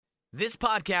This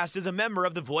podcast is a member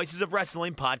of the Voices of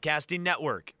Wrestling Podcasting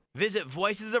Network. Visit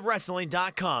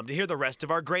voicesofwrestling.com to hear the rest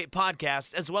of our great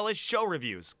podcasts, as well as show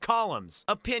reviews, columns,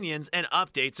 opinions, and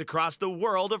updates across the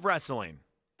world of wrestling.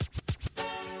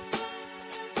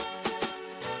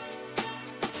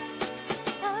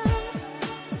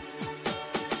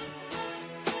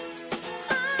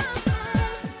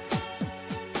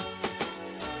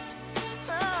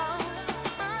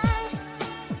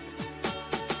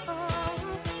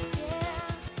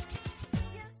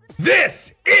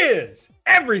 This is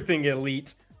Everything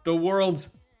Elite, the world's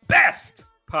best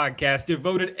podcast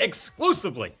devoted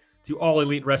exclusively to all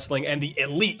elite wrestling and the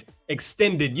elite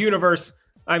extended universe.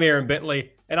 I'm Aaron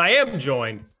Bentley, and I am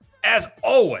joined, as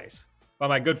always, by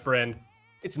my good friend.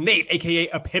 It's Nate, aka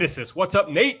Epitasis. What's up,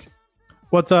 Nate?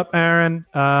 What's up, Aaron?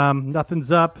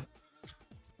 Nothing's up.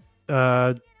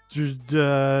 Just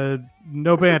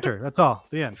no banter. That's all.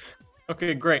 The end.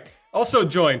 Okay, great. Also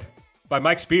joined by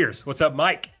Mike Spears. What's up,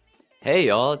 Mike? Hey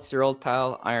y'all, it's your old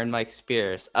pal Iron Mike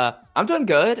Spears. I'm doing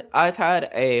good. I've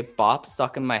had a bop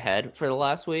stuck in my head for the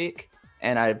last week,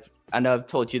 and I know I've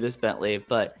told you this, Bentley,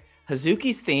 but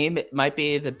Hazuki's theme might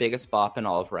be the biggest bop in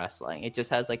all of wrestling. It just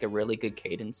has like a really good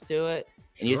cadence to it,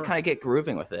 and you just kind of get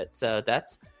grooving with it. So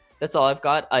that's all I've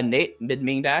got. Nate,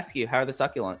 meaning to ask you, how are the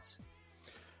succulents?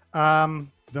 My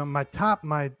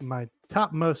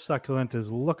topmost succulent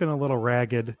is looking a little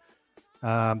ragged.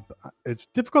 It's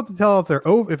difficult to tell if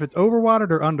it's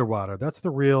overwatered or underwater. That's the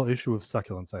real issue with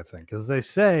succulents, I think, because they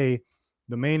say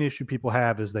the main issue people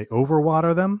have is they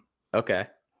overwater them. Okay.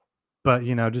 But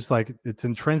just like it's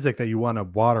intrinsic that you want to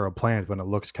water a plant when it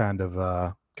looks kind of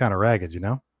ragged,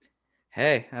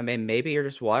 Hey, I mean, maybe you're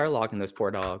just waterlogging those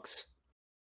poor dogs.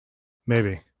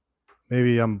 Maybe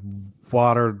I'm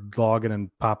waterlogging and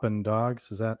popping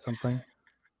dogs. Is that something?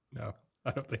 No,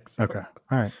 I don't think so. Okay.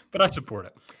 All right. But I support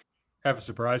it. Have a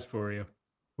surprise for you.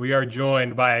 We are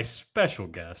joined by a special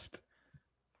guest.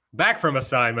 Back from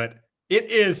assignment, it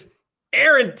is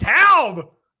Aaron Taub.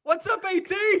 What's up,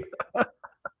 AT?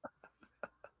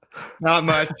 Not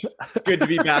much. It's good to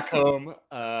be back home.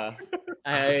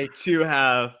 I too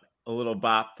have a little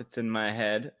bop that's in my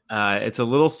head. It's a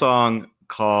little song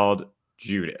called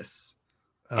Judas.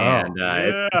 It's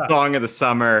the song of the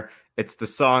summer. It's the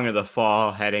song of the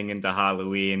fall heading into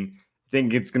Halloween. I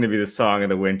think it's going to be the song of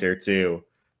the winter too.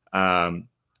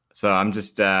 So I'm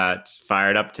just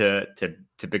fired up to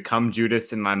become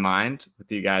Judas in my mind with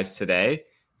you guys today,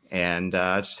 and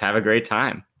just have a great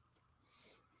time.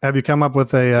 Have you come up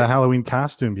with a Halloween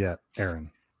costume yet,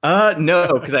 Aaron? No,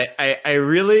 because I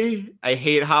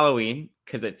hate Halloween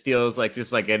because it feels like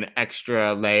just like an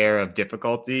extra layer of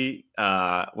difficulty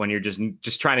when you're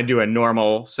just trying to do a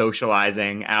normal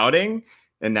socializing outing,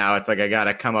 and now it's like I got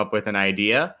to come up with an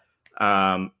idea.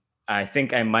 I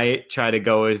think I might try to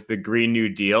go as the Green New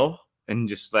Deal and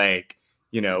just like,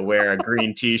 wear a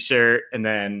green t-shirt and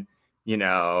then,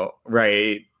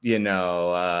 write,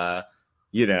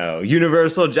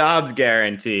 universal jobs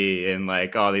guarantee and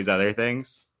like all these other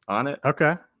things on it.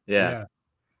 Okay. Yeah.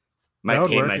 Might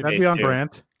paint my face. That'd be on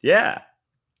brand. Yeah.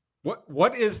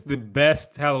 What is the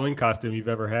best Halloween costume you've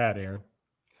ever had, Aaron?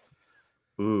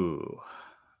 Ooh.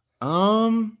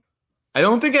 I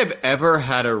don't think I've ever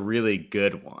had a really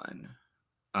good one.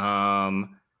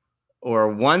 Or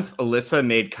once Alyssa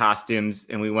made costumes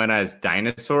and we went as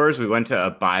dinosaurs. We went to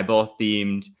a Bible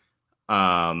themed,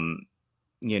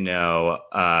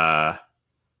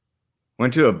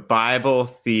 went to a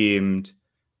Bible themed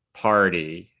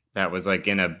party that was like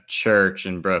in a church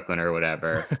in Brooklyn or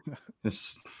whatever.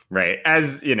 Right.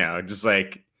 As, just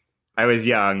like I was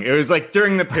young. It was like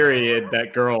during the period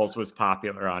that Girls was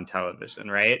popular on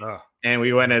television, right? Oh. And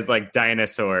we went as like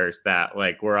dinosaurs that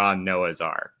like were on Noah's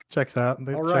Ark. Checks out.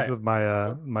 They checked with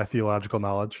my theological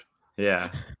knowledge. Yeah.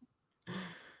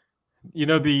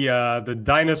 The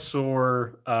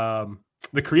dinosaur,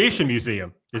 the Creation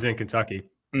Museum is in Kentucky.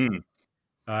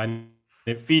 And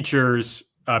it features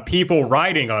people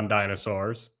riding on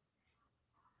dinosaurs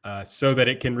so that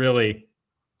it can really,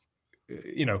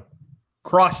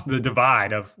 cross the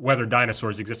divide of whether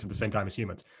dinosaurs exist at the same time as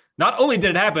humans. Not only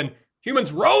did it happen,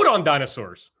 humans rode on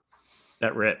dinosaurs.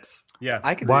 That rips. Yeah.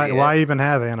 I can Why see it. why even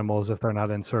have animals if they're not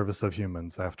in service of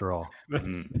humans after all?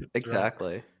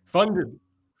 Exactly. Funded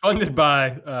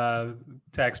by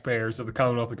taxpayers of the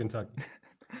Commonwealth of Kentucky.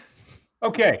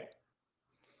 Okay.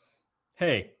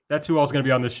 Hey, that's who all's going to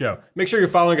be on this show. Make sure you're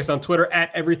following us on Twitter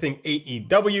at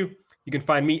EverythingAEW. You can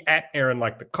find me at Aaron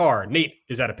Like the Car. Nate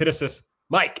is at Epitasis.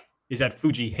 Mike is at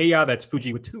Fuji Heya. That's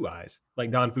Fuji with two eyes,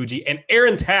 like Don Fuji. And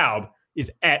Aaron Taub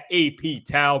is at AP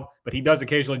Taub, but he does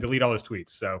occasionally delete all his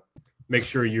tweets. So make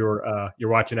sure you're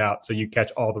watching out so you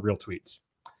catch all the real tweets.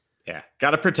 Yeah,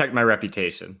 got to protect my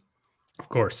reputation. Of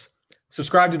course.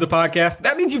 Subscribe to the podcast.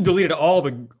 That means you've deleted all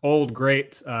the old,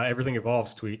 great Everything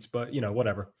Evolves tweets, but,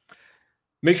 whatever.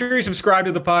 Make sure you subscribe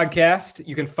to the podcast.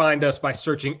 You can find us by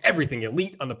searching Everything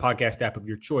Elite on the podcast app of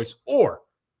your choice or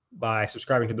by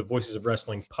subscribing to the Voices of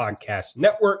Wrestling Podcast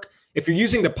Network. If you're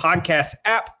using the podcast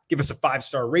app, give us a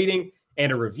 5-star rating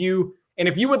and a review. And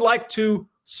if you would like to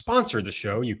sponsor the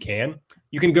show, you can.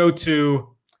 You can go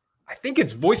to, I think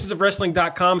it's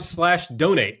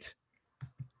voicesofwrestling.com/donate.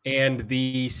 And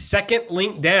the second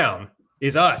link down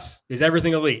is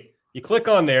Everything Elite. You click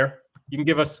on there. You can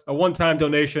give us a one-time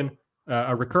donation,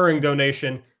 a recurring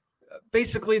donation.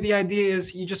 Basically, the idea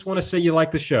is you just want to say you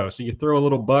like the show. So you throw a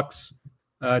little bucks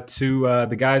to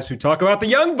the guys who talk about the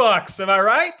Young Bucks. Am I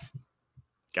right?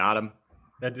 Got him.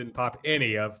 That didn't pop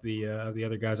any of the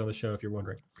other guys on the show, if you're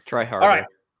wondering. Try harder. All right.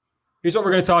 Here's what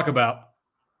we're going to talk about.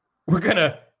 We're going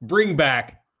to bring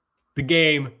back the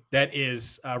game that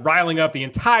is riling up the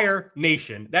entire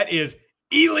nation. That is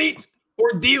Elite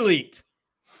or Delete.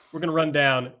 We're going to run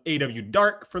down AW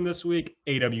Dark from this week,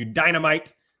 AW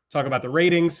Dynamite, talk about the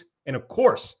ratings, and of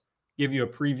course, give you a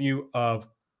preview of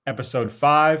episode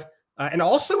 5. And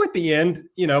also at the end,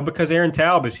 because Aaron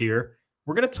Taub is here,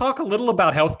 we're going to talk a little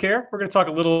about healthcare. We're going to talk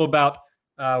a little about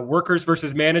workers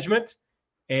versus management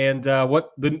and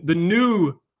what the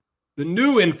new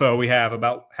info we have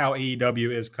about how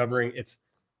AEW is covering its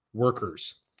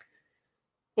workers.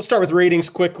 We'll start with ratings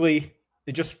quickly.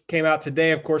 It just came out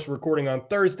today. Of course, we're recording on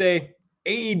Thursday.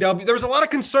 AEW, there was a lot of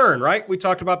concern, right? We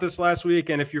talked about this last week,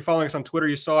 and if you're following us on Twitter,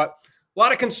 you saw it. A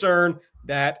lot of concern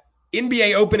that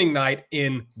NBA opening night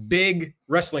in big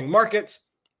wrestling markets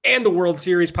and the World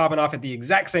Series popping off at the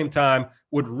exact same time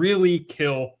would really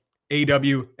kill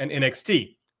AEW and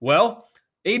NXT. Well,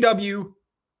 AEW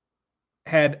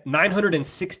had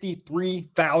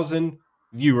 963,000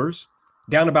 viewers,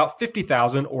 down about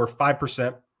 50,000 or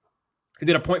 5%. It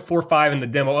did a 0.45 in the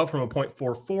demo, up from a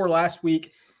 0.44 last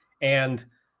week, and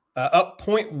up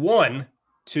 0.1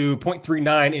 to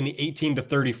 0.39 in the 18 to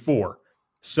 34.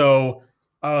 So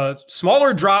a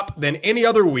smaller drop than any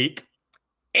other week,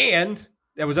 and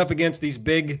that was up against these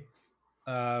big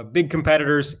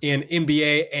competitors in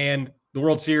NBA and the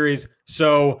World Series.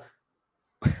 So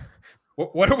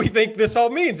what do we think this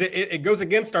all means? It goes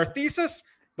against our thesis,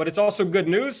 but it's also good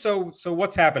news. So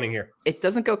what's happening here? It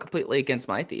doesn't go completely against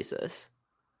my thesis,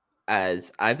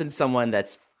 as I've been someone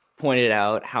that's pointed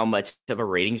out how much of a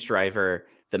ratings driver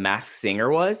The Masked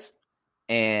Singer was.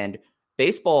 And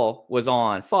baseball was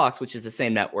on Fox, which is the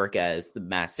same network as The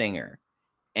Masked Singer.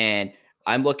 And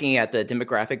I'm looking at the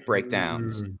demographic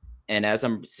breakdowns. And as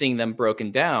I'm seeing them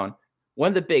broken down, one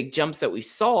of the big jumps that we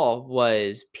saw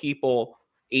was people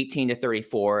 18 to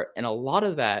 34. And a lot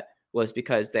of that was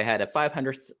because they had a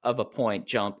 500th of a point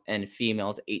jump in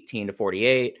females 18 to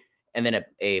 48. And then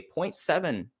a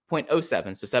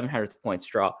 0.07, so 700th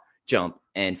points jump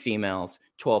in females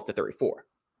 12 to 34.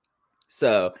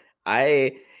 So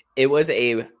it was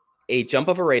a jump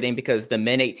of a rating because the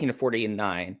men 18 to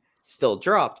 49 still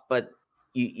dropped, but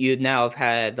you now have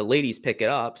had the ladies pick it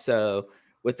up. So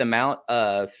with the amount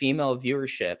of female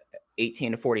viewership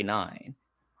 18 to 49,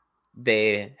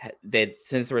 they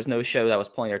since there was no show that was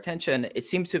pulling their attention, it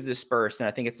seems to have dispersed. And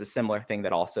I think it's a similar thing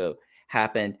that also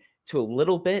happened to a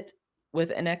little bit with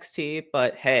NXT.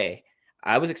 But hey,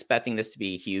 I was expecting this to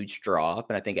be a huge drop,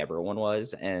 and I think everyone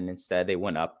was, and instead they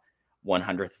went up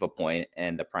 100th of a point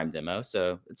in the Prime demo.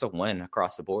 So it's a win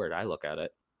across the board. I look at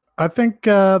it. I think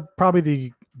probably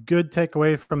the good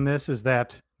takeaway from this is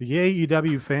that the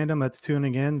AEW fandom that's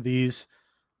tuning in, these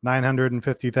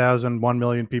 950,000, 1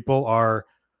 million people, are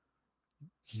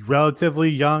relatively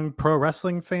young pro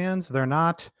wrestling fans. They're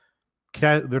not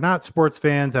sports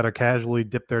fans that are casually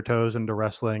dip their toes into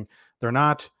wrestling. They're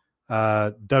not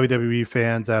WWE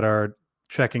fans that are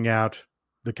checking out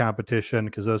the competition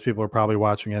because those people are probably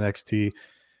watching NXT.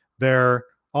 They're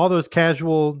all those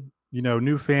casual,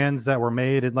 new fans that were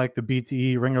made in like the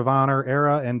BTE Ring of Honor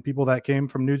era and people that came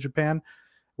from New Japan,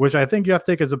 which I think you have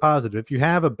to take as a positive. If you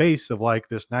have a base of like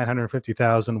this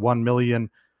 950,000, 1 million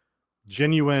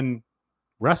genuine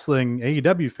wrestling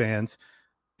AEW fans,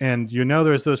 and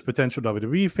there's those potential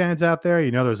WWE fans out there,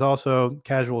 there's also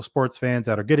casual sports fans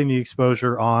that are getting the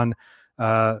exposure on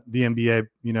the NBA,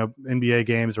 NBA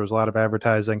games. There was a lot of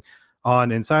advertising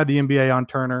on inside the NBA on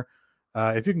Turner.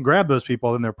 If you can grab those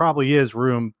people, then there probably is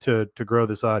room to grow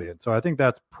this audience. So I think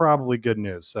that's probably good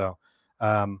news. So,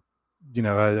 to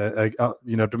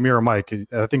mirror Mike,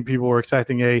 I think people were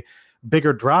expecting a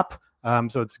bigger drop.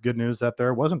 So it's good news that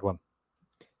there wasn't one.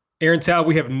 Aaron Taub,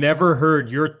 we have never heard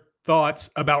your thoughts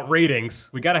about ratings.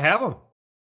 We got to have them.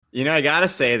 You know, I got to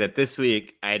say that this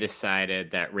week I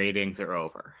decided that ratings are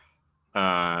over.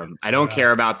 I don't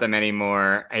care about them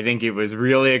anymore. I think it was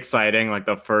really exciting, like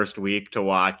the first week to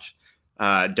watch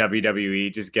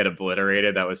WWE just get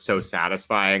obliterated. That was so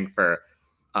satisfying for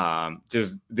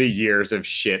just the years of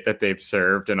shit that they've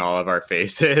served in all of our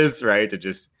faces, right? To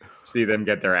just see them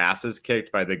get their asses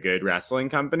kicked by the good wrestling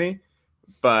company.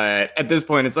 But at this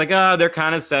point, it's like, they're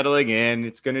kind of settling in.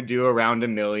 It's going to do around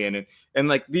 1 million. And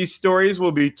like these stories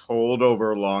will be told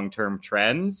over long-term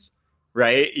trends,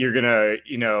 right? You're going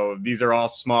to, these are all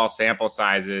small sample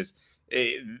sizes.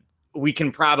 We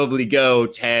can probably go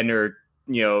 10 or,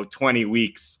 20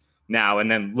 weeks now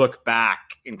and then look back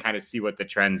and kind of see what the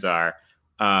trends are.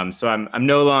 So I'm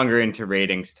no longer into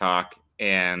ratings talk,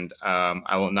 and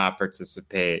I will not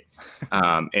participate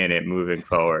in it moving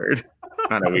forward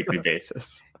on a weekly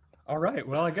basis. All right.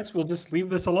 Well, I guess we'll just leave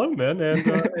this alone then and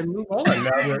move on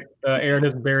now that Aaron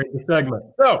has buried the segment.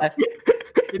 So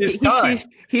it is time.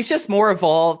 He's just more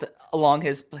evolved along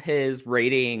his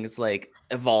ratings, like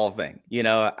evolving.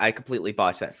 I completely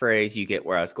botched that phrase. You get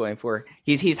where I was going for.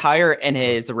 He's higher in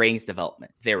his ratings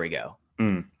development. There we go.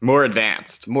 More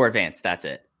advanced. That's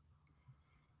it.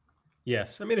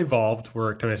 Yes. I mean, evolved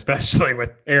worked, and especially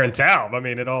with Aaron Taub. I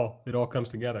mean, it all comes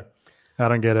together. I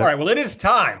don't get it. All right. Well, it is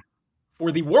time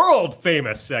for the world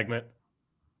famous segment,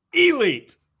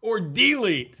 Elite or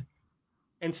Delete.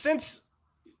 And since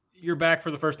you're back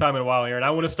for the first time in a while, Aaron, I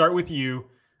want to start with you.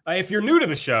 If you're new to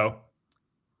the show,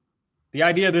 the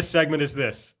idea of this segment is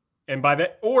this. And by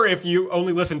that, or if you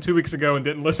only listened 2 weeks ago and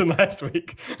didn't listen last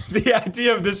week, the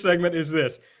idea of this segment is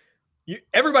this.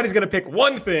 Everybody's going to pick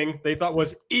one thing they thought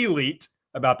was elite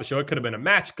about the show. It could have been a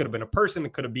match, could have been a person,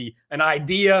 it could be an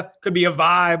idea, could be a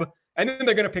vibe. And then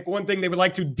they're going to pick one thing they would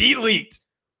like to delete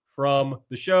from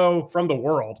the show, from the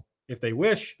world, if they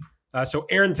wish. So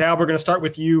Aaron Taub, we're going to start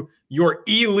with you. Your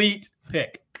elite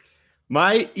pick.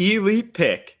 My elite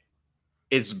pick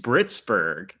is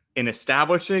Britsburg in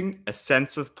establishing a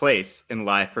sense of place in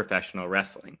live professional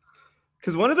wrestling.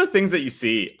 Because one of the things that you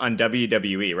see on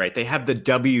WWE, right, they have the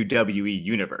WWE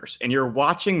universe, and you're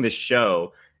watching the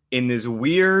show in this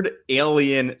weird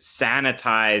alien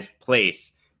sanitized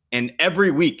place. And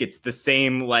every week it's the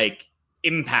same like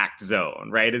impact zone,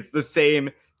 right? It's the same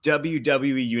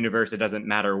WWE universe. It doesn't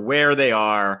matter where they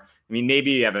are. I mean,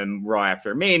 maybe you have a Raw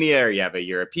After Mania or you have a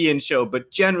European show, but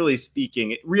generally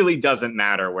speaking, it really doesn't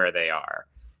matter where they are.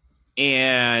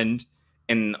 And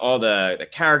all the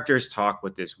characters talk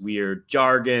with this weird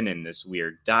jargon and this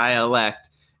weird dialect.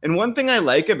 And one thing I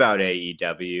like about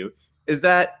AEW is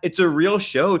that it's a real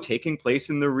show taking place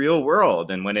in the real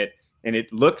world. And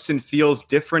it looks and feels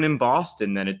different in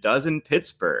Boston than it does in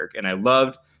Pittsburgh. And I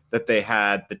loved that they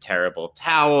had the terrible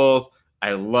towels.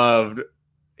 I loved,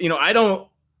 I don't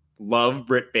love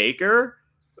Britt Baker,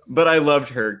 but I loved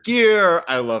her gear.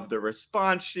 I loved the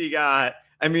response she got.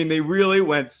 I mean, they really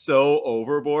went so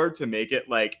overboard to make it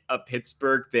like a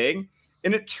Pittsburgh thing.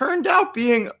 And it turned out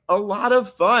being a lot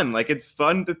of fun. Like, it's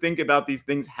fun to think about these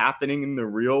things happening in the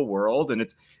real world. And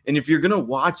if you're going to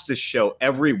watch the show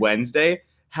every Wednesday,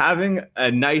 having a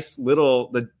nice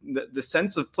little, the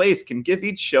sense of place can give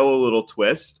each show a little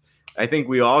twist. I think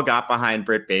we all got behind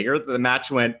Britt Baker. The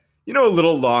match went, a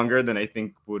little longer than I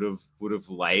think would have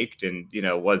liked. And,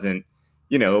 it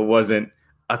wasn't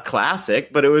a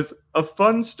classic, but it was a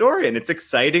fun story. And it's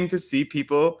exciting to see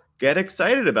people get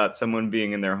excited about someone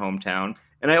being in their hometown.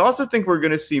 And I also think we're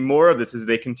going to see more of this as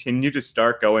they continue to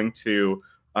start going to,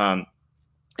 I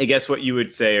guess what you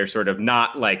would say are sort of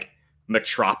not like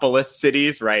metropolis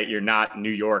cities, right? You're not New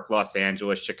York, Los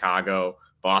Angeles, Chicago,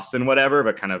 Boston, whatever,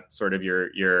 but kind of sort of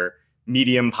your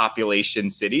medium population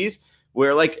cities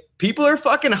where like people are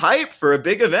fucking hyped for a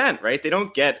big event, right? They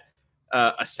don't get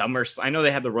a I know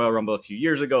they had the Royal Rumble a few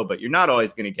years ago, but you're not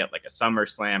always going to get like a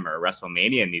SummerSlam or a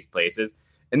WrestleMania in these places.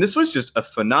 And this was just a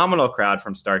phenomenal crowd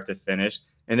from start to finish.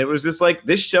 And it was just like,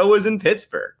 this show was in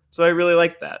Pittsburgh. So I really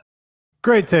liked that.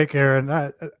 Great take,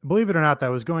 Aaron. Believe it or not, that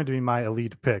was going to be my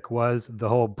elite pick, was the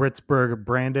whole Britsburg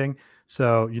branding.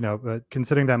 So,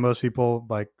 considering that most people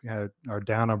are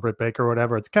down on Britt Baker or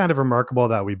whatever, it's kind of remarkable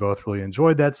that we both really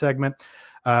enjoyed that segment.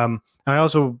 I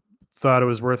also thought it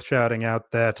was worth shouting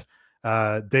out that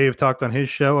Dave talked on his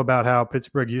show about how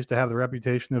Pittsburgh used to have the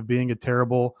reputation of being a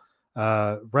terrible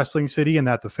wrestling city, and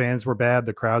that the fans were bad,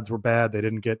 the crowds were bad, they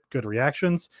didn't get good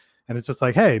reactions. And it's just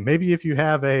like, hey, maybe if you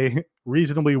have a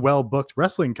reasonably well-booked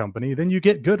wrestling company, then you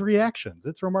get good reactions.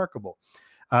 It's remarkable.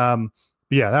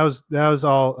 Yeah, that was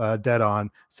all dead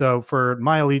on. So for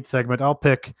my elite segment, I'll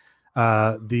pick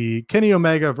the Kenny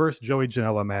Omega versus Joey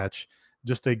Janela match.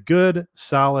 Just a good,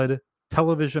 solid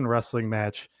television wrestling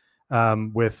match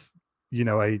with,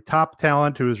 a top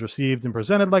talent who is received and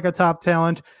presented like a top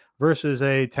talent versus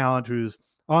a talent who's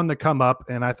on the come up.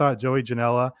 And I thought Joey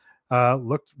Janela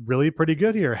looked really pretty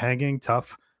good here, hanging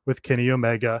tough with Kenny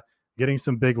Omega, getting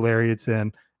some big lariats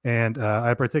in. And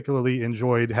I particularly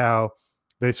enjoyed how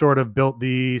they sort of built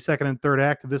the second and third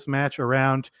act of this match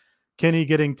around Kenny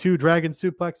getting 2 dragon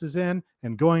suplexes in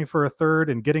and going for a third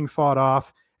and getting fought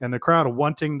off, and the crowd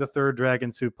wanting the third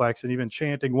dragon suplex and even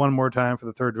chanting one more time for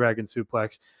the third dragon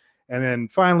suplex. And then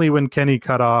finally, when Kenny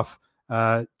cut off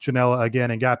Janela again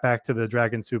and got back to the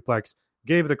dragon suplex,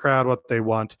 gave the crowd what they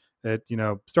want. It,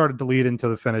 started to lead into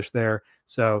the finish there.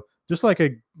 So just like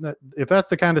if that's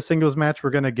the kind of singles match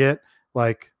we're going to get,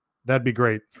 like, that'd be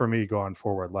great for me going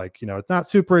forward. Like, it's not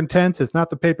super intense. It's not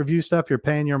the pay-per-view stuff you're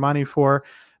paying your money for,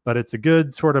 but it's a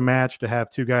good sort of match to have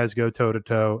 2 guys go toe to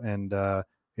toe and,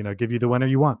 give you the winner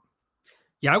you want.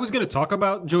 Yeah, I was going to talk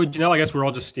about Joey Janela. I guess we're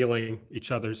all just stealing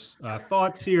each other's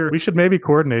thoughts here. We should maybe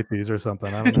coordinate these or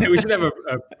something. I don't know. We should have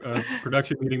a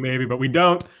production meeting maybe, but we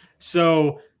don't.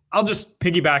 So I'll just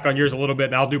piggyback on yours a little bit,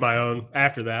 and I'll do my own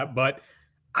after that. But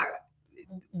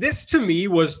this, to me,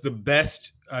 was the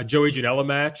best Joey Janela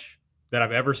match that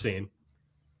I've ever seen.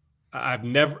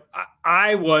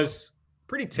 I was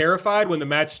pretty terrified when the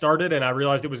match started, and I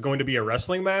realized it was going to be a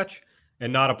wrestling match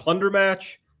and not a plunder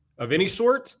match of any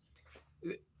sort.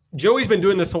 Joey's been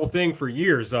doing this whole thing for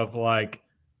years of like,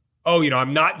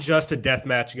 I'm not just a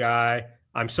deathmatch guy.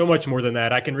 I'm so much more than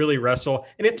that. I can really wrestle.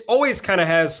 And it always kind of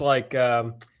has like,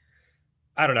 I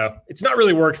don't know. It's not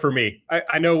really worked for me.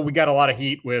 I know we got a lot of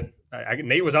heat with,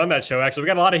 Nate was on that show, actually. We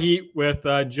got a lot of heat with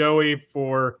Joey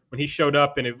for when he showed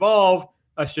up in Evolve,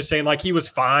 us just saying like he was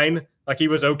fine, like he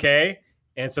was okay.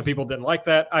 And some people didn't like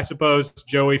that. I suppose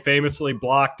Joey famously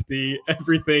blocked the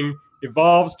Everything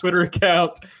Evolves Twitter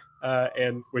account,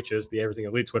 and which is the Everything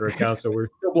Elite Twitter account, so we're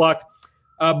still blocked.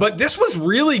 But this was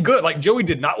really good. Like, Joey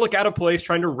did not look out of place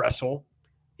trying to wrestle.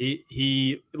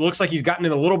 He looks like he's gotten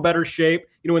in a little better shape.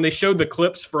 When they showed the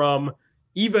clips from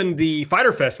even the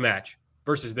Fyter Fest match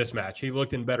versus this match, he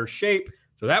looked in better shape.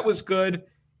 So that was good.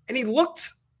 And he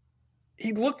looked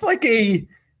like an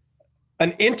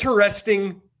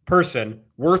interesting person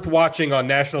worth watching on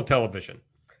national television.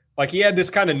 Like, he had this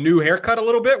kind of new haircut a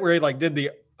little bit where he like did the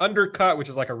undercut, which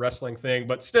is like a wrestling thing,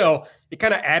 but still it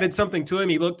kind of added something to him.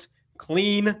 He looked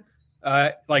clean,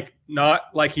 like not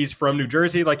like he's from New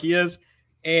Jersey like he is.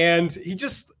 And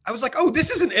I was like, oh,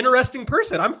 this is an interesting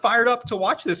person. I'm fired up to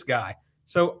watch this guy.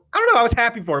 So I don't know. I was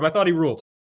happy for him. I thought he ruled.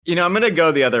 I'm going to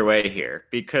go the other way here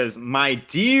because my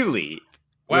delete.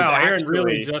 Wow, Aaron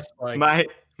really just like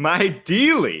my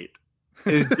delete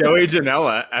is Joey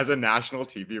Janela as a national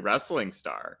TV wrestling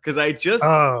star. Because I just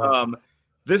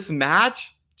this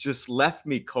match just left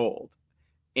me cold.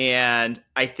 And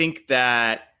I think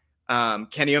that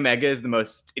Kenny Omega is the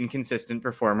most inconsistent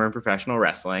performer in professional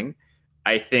wrestling.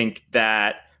 I think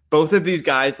that both of these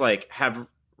guys like have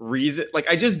reason. Like,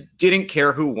 I just didn't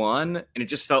care who won, and it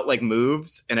just felt like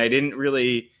moves. And I didn't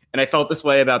really, and I felt this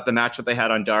way about the match that they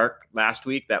had on Dark last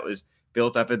week that was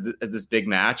built up as this big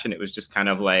match. And it was just kind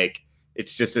of like,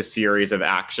 it's just a series of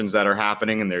actions that are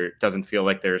happening, and there doesn't feel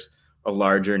like there's a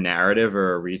larger narrative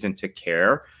or a reason to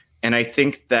care. And I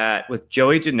think that with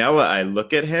Joey Janela, I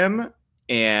look at him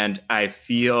and I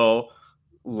feel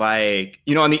like,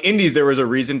 on the indies, there was a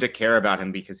reason to care about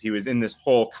him because he was in this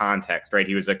whole context, right?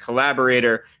 He was a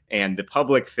collaborator and the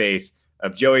public face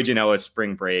of Joey Janela's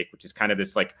Spring Break, which is kind of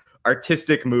this like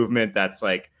artistic movement that's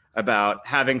like about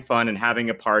having fun and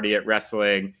having a party at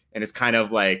wrestling. And it's kind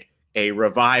of like a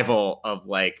revival of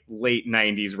like late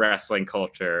 90s wrestling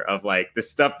culture of like the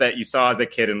stuff that you saw as a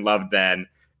kid and loved then.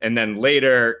 And then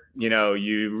later,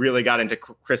 you really got into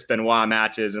Chris Benoit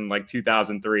matches in like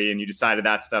 2003 and you decided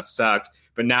that stuff sucked.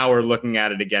 But now we're looking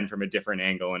at it again from a different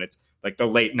angle. And it's like the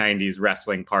late 90s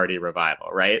wrestling party revival,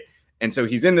 right? And so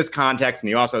he's in this context, and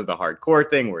he also has the hardcore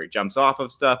thing where he jumps off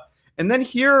of stuff. And then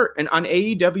here and on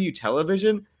AEW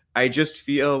television, I just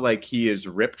feel like he is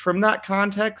ripped from that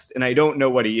context. And I don't know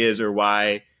what he is or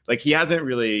why. Like, he hasn't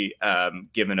really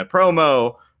given a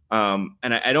promo. And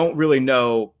I don't really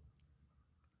know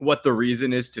what the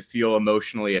reason is to feel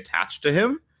emotionally attached to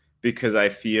him, because I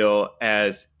feel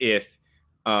as if,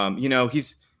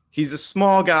 he's a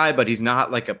small guy, but he's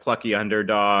not like a plucky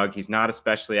underdog. He's not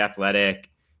especially athletic.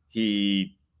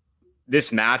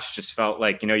 This match just felt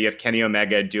like, you have Kenny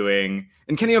Omega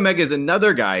and Kenny Omega is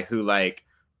another guy who like,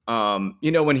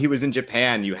 when he was in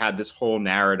Japan, you had this whole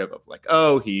narrative of like,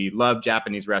 oh, he loved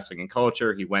Japanese wrestling and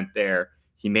culture. He went there,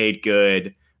 he made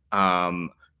good.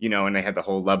 and they had the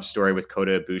whole love story with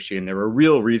Kota Ibushi, and there were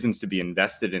real reasons to be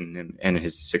invested in him and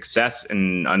his success.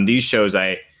 And on these shows,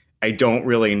 I don't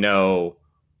really know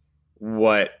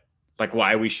why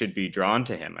we should be drawn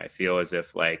to him. I feel as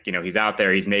if he's out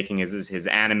there, he's making his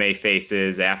anime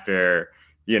faces after,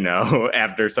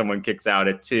 after someone kicks out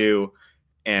at 2.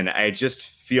 And I just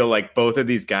feel like both of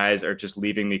these guys are just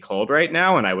leaving me cold right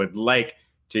now. And I would like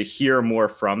to hear more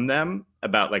from them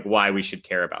about why we should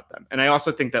care about them. And I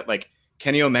also think that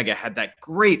Kenny Omega had that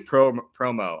great promo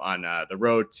on the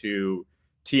road to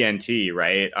TNT,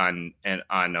 right? On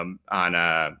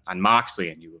Moxley,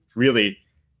 and you really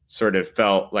sort of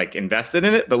felt invested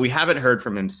in it, but we haven't heard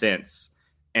from him since.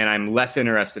 And I'm less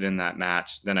interested in that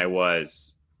match than I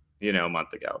was, a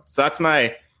month ago. So that's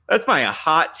my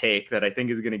hot take that I think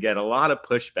is going to get a lot of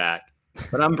pushback,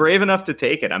 but I'm brave enough to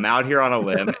take it. I'm out here on a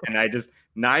limb, and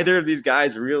neither of these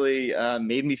guys really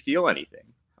made me feel anything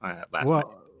last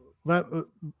night.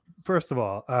 First of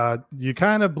all, you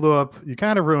kind of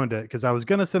ruined it, because I was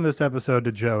going to send this episode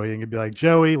to Joey and you'd be like,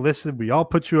 Joey, listen, we all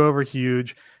put you over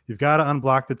huge. You've got to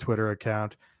unblock the Twitter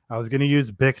account. I was going to use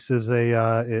Bix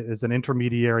as an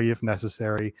intermediary if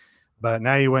necessary, but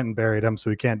now you went and buried him, so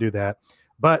we can't do that.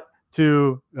 But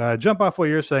to jump off what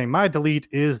you're saying, my delete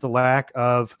is the lack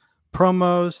of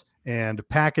promos and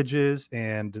packages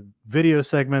and video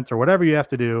segments or whatever you have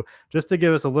to do just to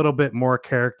give us a little bit more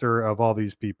character of all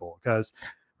these people, because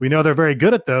we know they're very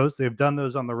good at those. They've done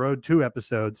those on the Road 2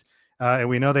 episodes, and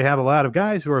we know they have a lot of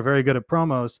guys who are very good at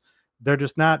promos. They're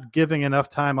just not giving enough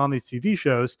time on these TV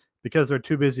shows because they're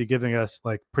too busy giving us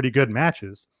pretty good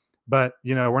matches. But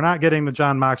we're not getting the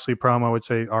Jon Moxley promo, which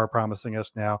they are promising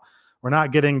us now. We're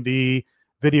not getting the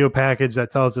video package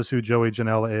that tells us who Joey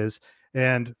Janela is.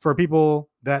 And for people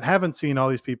that haven't seen all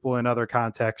these people in other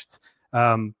contexts,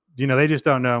 they just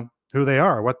don't know who they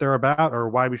are, what they're about, or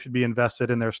why we should be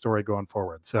invested in their story going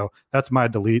forward. So that's my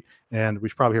delete, and we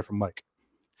should probably hear from Mike.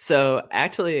 So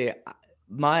actually,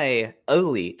 my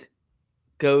elite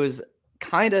goes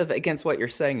kind of against what you're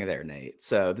saying there, Nate.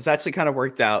 So this actually kind of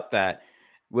worked out that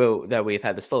we've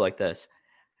had this flow like this.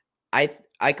 I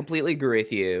completely agree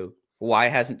with you. Why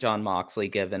hasn't Jon Moxley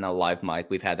given a live mic?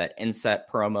 We've had that inset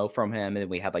promo from him, and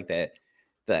we had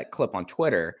that clip on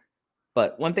Twitter.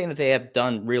 But one thing that they have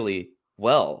done really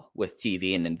well with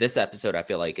TV, and in this episode, I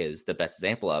feel like is the best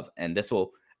example of, and this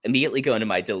will immediately go into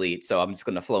my delete, so I'm just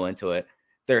going to flow into it.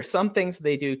 There are some things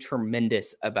they do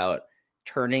tremendous about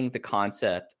turning the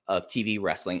concept of TV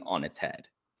wrestling on its head.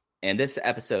 And this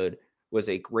episode was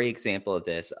a great example of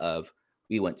this.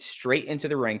 We went straight into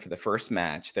the ring for the first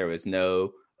match. There was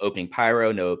no opening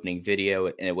pyro, no opening video,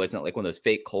 and it wasn't like one of those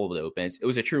fake cold opens. It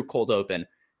was a true cold open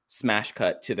smash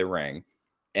cut to the ring.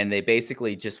 And they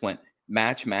basically just went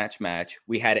match.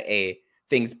 We had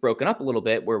things broken up a little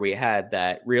bit where we had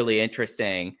that really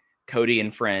interesting Cody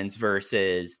and Friends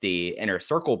versus the Inner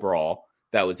Circle brawl.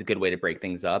 That was a good way to break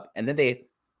things up. And then they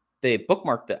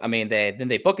bookmarked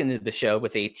they bookended the show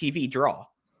with a TV draw,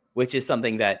 which is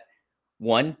something that,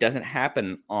 one, doesn't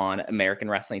happen on American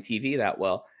wrestling TV that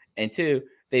well. And two,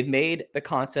 they've made the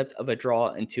concept of a draw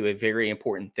into a very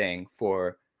important thing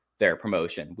for their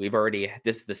promotion.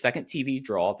 This is the second TV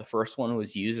draw. The first one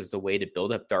was used as a way to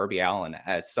build up Darby Allin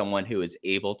as someone who is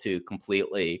able to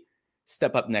completely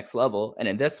step up next level. And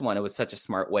in this one, it was such a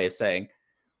smart way of saying,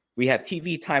 we have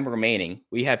TV time remaining.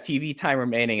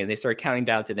 And they started counting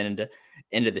down to the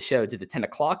end of the show, to the 10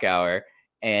 o'clock hour.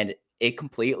 And it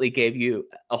completely gave you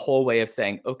a whole way of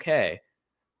saying, okay,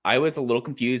 I was a little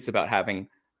confused about having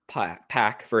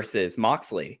Pac versus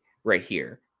Moxley right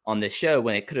here on this show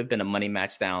when it could have been a money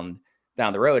match down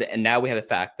the road. And now we have the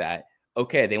fact that,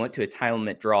 okay, they went to a time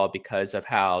limit draw because of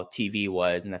how TV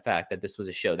was, and the fact that this was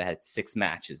a show that had 6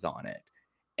 matches on it.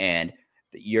 And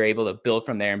you're able to build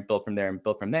from there and build from there and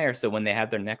build from there. So when they have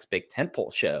their next big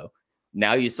tentpole show,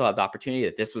 now you still have the opportunity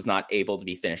that this was not able to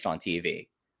be finished on TV.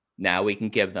 Now we can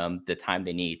give them the time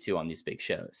they need to on these big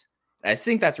shows. And I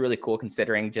think that's really cool,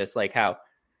 considering just like how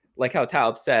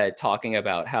Talib said, talking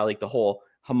about how the whole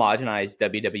homogenized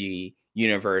WWE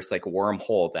universe,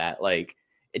 wormhole, that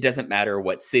it doesn't matter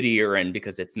what city you're in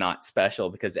because it's not special,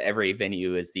 because every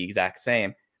venue is the exact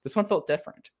same. This one felt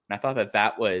different. And I thought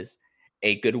that was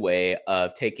a good way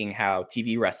of taking how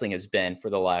TV wrestling has been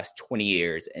for the last 20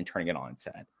 years and turning it on its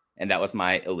head. And that was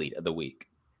my elite of the week.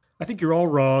 I think you're all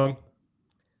wrong.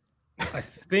 I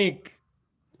think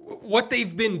what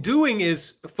they've been doing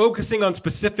is focusing on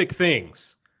specific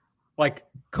things. Like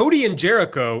Cody and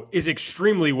Jericho is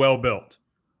extremely well built.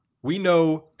 We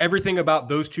know everything about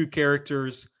those two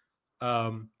characters'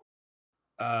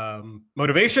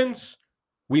 motivations.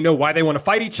 We know why they want to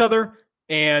fight each other.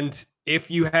 And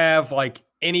if you have like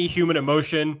any human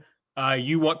emotion,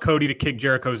 you want Cody to kick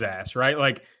Jericho's ass, right?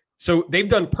 Like, so they've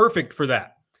done perfect for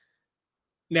that.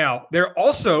 Now,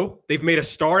 they've made a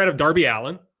star out of Darby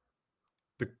Allin.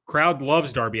 The crowd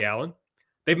loves Darby Allin.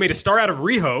 They've made a star out of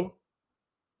Riho,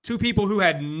 two people who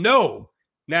had no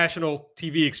national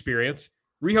TV experience.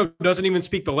 Riho doesn't even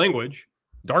speak the language.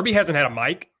 Darby hasn't had a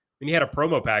mic, and he had a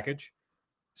promo package.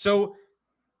 So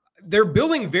they're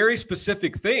building very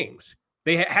specific things.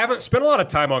 They haven't spent a lot of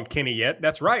time on Kenny yet.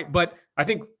 That's right. But I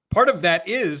think part of that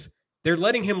is they're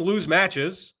letting him lose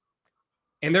matches,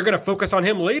 and they're going to focus on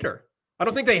him later. I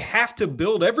don't think they have to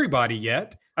build everybody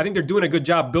yet. I think they're doing a good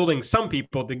job building some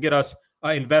people to get us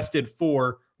invested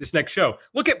for this next show.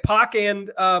 Look at Pac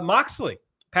and Moxley.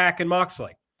 Pac and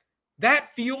Moxley.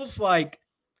 That feels like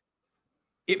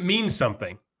it means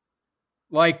something.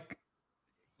 Like,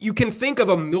 you can think of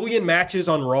a million matches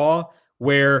on Raw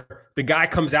where the guy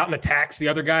comes out and attacks the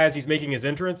other guy as he's making his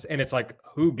entrance, and it's like,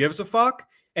 who gives a fuck?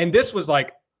 And this was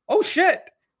like, oh shit.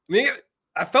 I mean,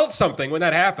 I felt something when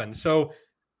that happened. So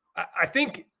I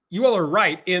think you all are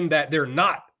right in that they're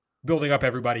not building up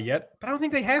everybody yet, but I don't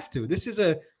think they have to. This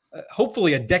is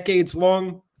hopefully a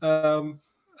decades-long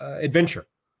adventure.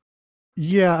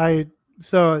 Yeah, I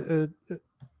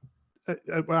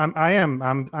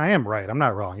am right. I'm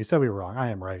not wrong. You said we were wrong.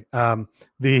 I am right.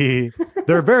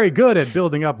 They're very good at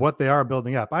building up what they are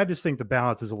building up. I just think the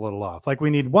balance is a little off. Like, we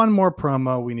need one more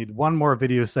promo, we need one more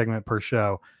video segment per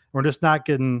show. We're just not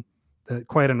getting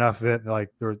quite enough of it. Like,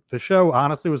 the show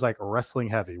honestly was like wrestling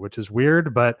heavy, which is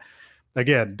weird. But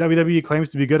again, WWE claims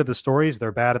to be good at the stories.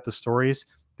 They're bad at the stories.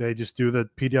 They just do the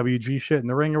PWG shit in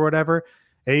the ring or whatever.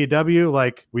 AEW,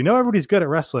 like, we know everybody's good at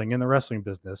wrestling in the wrestling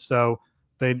business, so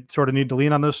they sort of need to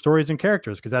lean on those stories and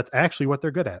characters because that's actually what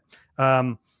they're good at.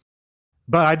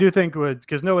 But I do think,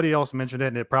 because nobody else mentioned it,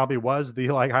 and it probably was the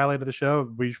highlight of the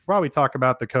show, we should probably talk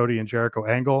about the Cody and Jericho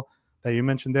angle that you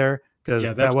mentioned there,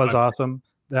 because that was awesome.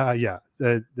 The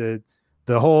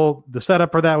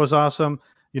setup for that was awesome.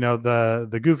 You know,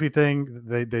 the goofy thing,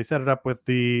 they set it up with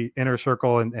the inner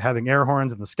circle and having air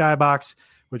horns in the skybox,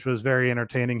 which was very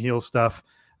entertaining heel stuff.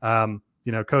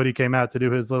 Cody came out to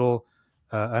do his little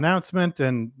announcement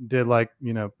and did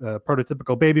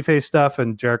prototypical babyface stuff,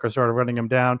 and Jericho started running him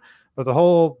down. But the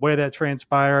whole way that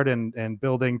transpired and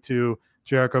building to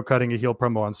Jericho cutting a heel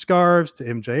promo on Scarves, to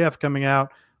MJF coming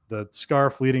out, the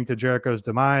scarf leading to Jericho's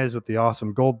demise with the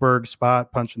awesome Goldberg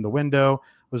spot punch in the window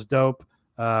was dope.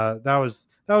 That was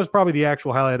probably the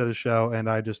actual highlight of the show, and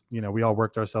I just, we all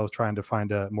worked ourselves trying to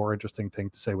find a more interesting thing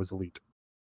to say was elite.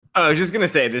 I was just going to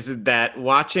say, this is that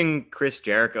watching Chris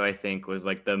Jericho, I think, was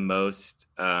like the most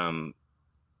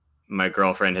my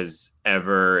girlfriend has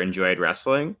ever enjoyed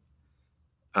wrestling.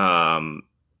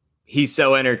 He's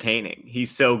so entertaining.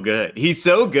 He's so good. He's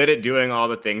so good at doing all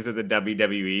the things that the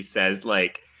WWE says,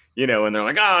 like, when they're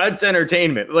like, oh, it's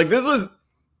entertainment. Like, this was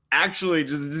actually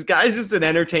this guy's just an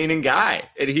entertaining guy.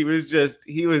 And he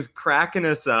was cracking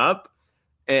us up.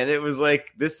 And it was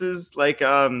like, this is like,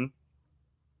 you're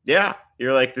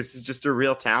like, this is just a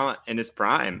real talent in his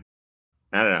prime.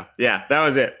 I don't know. Yeah, that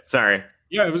was it. Sorry.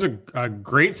 Yeah, it was a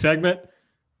great segment.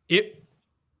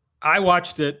 I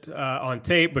watched it on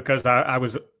tape because I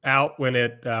was out when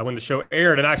the show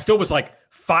aired, and I still was like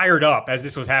fired up as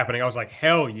this was happening. I was like,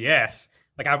 hell yes.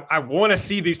 Like, I want to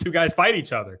see these two guys fight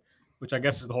each other, which I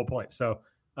guess is the whole point. So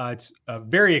it's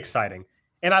very exciting.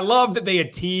 And I love that they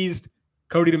had teased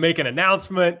Cody to make an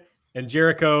announcement, and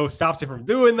Jericho stops him from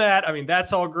doing that. I mean,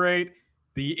 that's all great.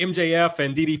 The MJF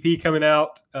and DDP coming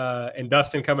out and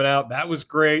Dustin coming out, that was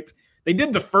great. They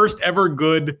did the first ever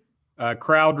good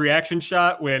crowd reaction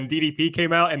shot when DDP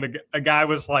came out, and a guy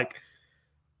was like,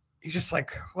 he's just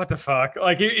like, what the fuck?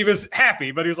 Like, he was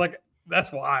happy, but he was like,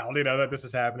 that's wild, that this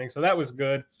is happening. So that was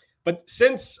good. But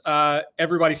since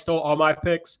everybody stole all my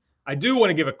picks, I do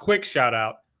want to give a quick shout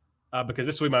out because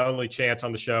this will be my only chance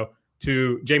on the show,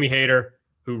 to Jamie Hayter,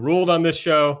 who ruled on this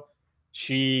show.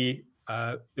 It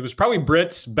was probably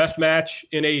Britt's best match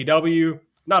in AEW,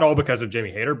 not all because of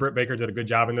Jamie Hayter. Britt Baker did a good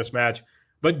job in this match,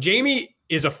 but Jamie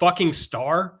is a fucking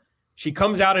star. She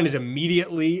comes out and is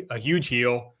immediately a huge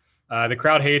heel. The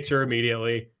crowd hates her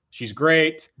immediately. She's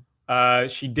great.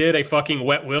 She did a fucking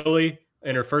wet willy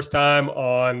in her first time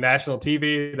on national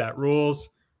TV. That rules.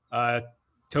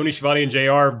 Tony Schiavone and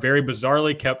JR very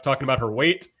bizarrely kept talking about her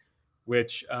weight,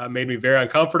 which made me very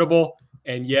uncomfortable.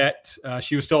 And yet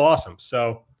she was still awesome.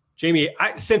 So Jamie,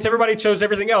 since everybody chose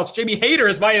everything else, Jamie Hayter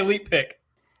is my elite pick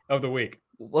of the week.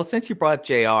 Well, since you brought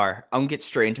JR, I'm going to get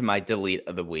straight into my delete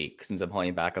of the week since I'm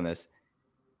playing back on this.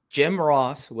 Jim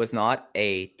Ross was not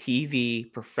a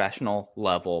TV professional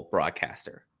level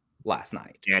broadcaster last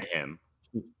night. Get him.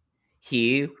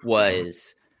 He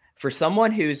was, for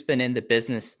someone who's been in the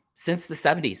business since the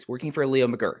 70s, working for Leo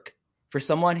McGurk, for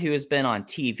someone who has been on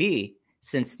TV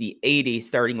since the 80s,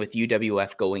 starting with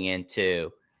UWF going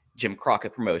into Jim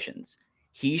Crockett Promotions,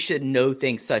 he should know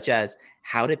things such as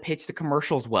how to pitch the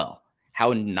commercials well,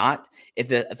 how not,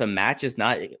 if a match is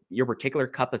not your particular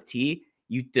cup of tea,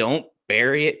 you don't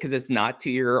bury it because it's not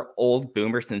to your old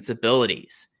boomer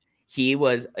sensibilities. He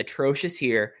was atrocious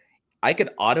here. I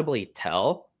could audibly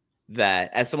tell that,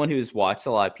 as someone who's watched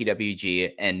a lot of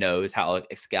PWG and knows how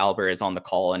Excalibur is on the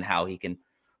call and how he can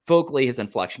vocally, his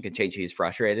inflection can change if he's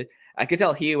frustrated, I could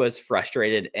tell he was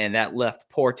frustrated, and that left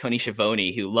poor Tony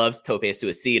Schiavone, who loves Tope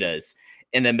Suicidas,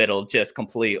 in the middle, just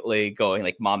completely going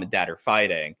like mom and dad are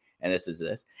fighting. And this is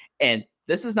this. And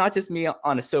this is not just me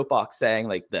on a soapbox saying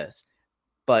like this,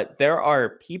 but there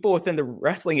are people within the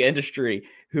wrestling industry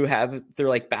who have their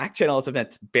like back channels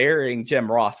events burying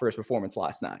Jim Ross for his performance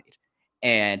last night.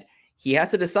 And he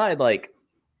has to decide, like,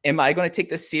 am I going to take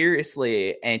this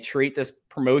seriously and treat this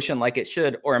promotion like it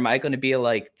should? Or am I going to be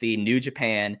like the New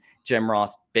Japan Jim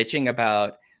Ross bitching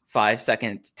about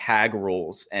 5-second tag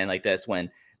rules and like this, when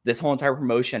this whole entire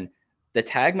promotion, the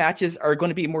tag matches are going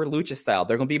to be more lucha style.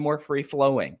 They're going to be more free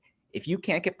flowing. If you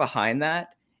can't get behind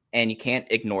that and you can't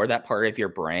ignore that part of your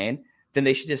brain, then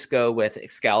they should just go with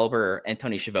Excalibur and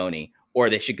Tony Schiavone, or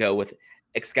they should go with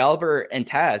Excalibur and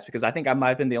Taz, because I think I might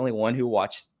have been the only one who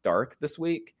watched Dark this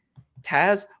week.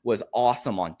 Taz was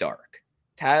awesome on Dark.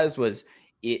 Taz was,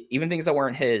 even things that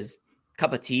weren't his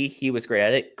cup of tea, he was great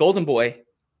at it. Golden Boy,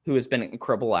 who has been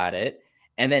incredible at it.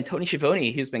 And then Tony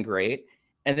Schiavone, who's been great.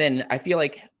 And then I feel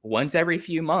like once every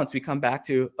few months we come back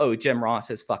to, oh, Jim Ross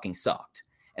has fucking sucked.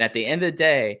 And at the end of the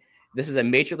day, this is a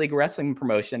Major League Wrestling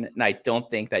promotion, and I don't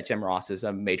think that Jim Ross is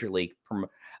a Major League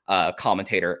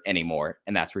commentator anymore,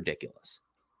 and that's ridiculous.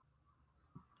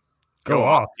 Go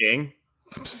off, King.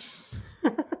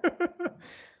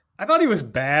 I thought he was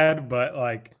bad, but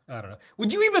like, I don't know.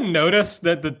 Would you even notice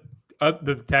that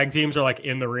the tag teams are like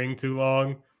in the ring too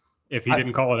long if he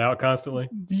didn't call it out constantly?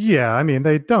 Yeah, I mean,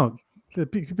 they don't. The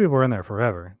people are in there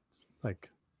forever. It's like,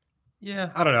 yeah,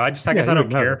 I don't know. I guess I don't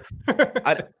care.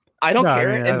 I don't care.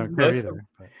 I mean, I don't care either.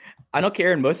 I don't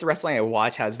care. And most of the wrestling I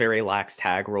watch has very lax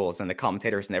tag rules, and the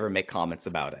commentators never make comments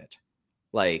about it.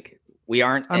 Like, we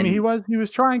aren't. I mean, he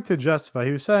was trying to justify.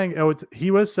 He was saying,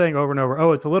 he was saying over and over,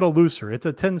 oh, it's a little looser. It's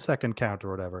a 10-second count or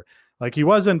whatever. Like, he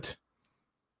wasn't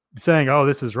saying, oh,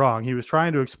 this is wrong. He was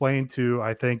trying to explain to,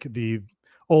 I think, the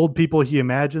old people he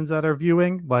imagines that are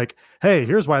viewing, like, hey,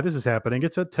 here's why this is happening.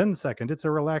 It's a 10-second. It's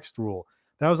a relaxed rule.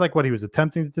 That was like what he was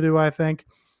attempting to do, I think.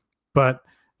 But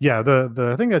yeah,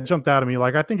 the thing that jumped out at me,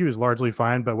 like, I think he was largely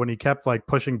fine, but when he kept like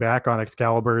pushing back on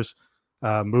Excalibur's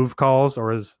move calls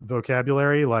or his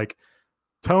vocabulary, like,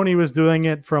 Tony was doing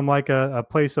it from like a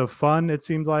place of fun, it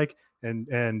seemed like,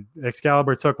 and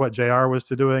Excalibur took what JR was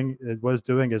doing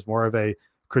as more of a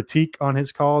critique on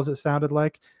his calls, it sounded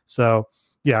like. So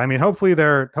yeah, I mean, hopefully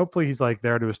he's like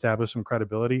there to establish some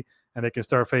credibility, and they can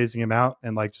start phasing him out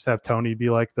and like just have Tony be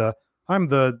like I'm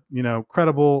the,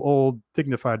 credible old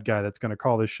dignified guy that's going to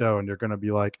call this show, and you're going to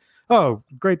be like, oh,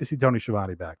 great to see Tony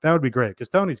Schiavone back. That would be great because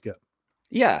Tony's good.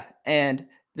 Yeah, and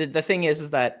the thing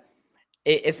is that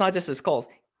it's not just his calls.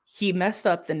 He messed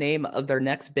up the name of their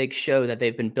next big show that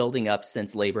they've been building up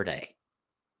since Labor Day.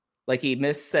 Like,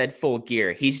 he said Full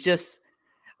Gear. He's just,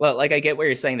 well, like, I get what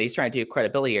you're saying that he's trying to do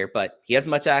credibility here, but he has as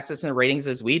much access and ratings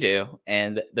as we do,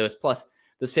 and those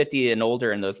 50 and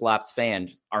older and those lapsed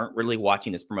fans aren't really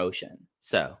watching this promotion.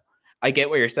 So I get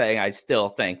what you're saying. I still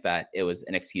think that it was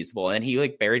inexcusable. And he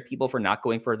like buried people for not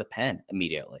going for the pen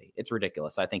immediately. It's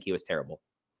ridiculous. I think he was terrible.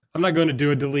 I'm not going to do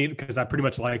a delete because I pretty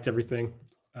much liked everything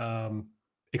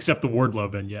except the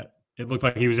Wardlow vignette. It looked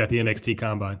like he was at the NXT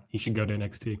Combine. He should go to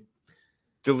NXT.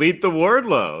 Delete the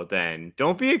Wardlow then.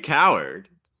 Don't be a coward.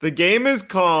 The game is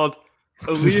called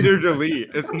Elite or Delete.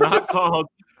 It's not called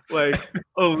like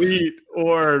elite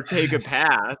or take a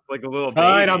pass like a little baby.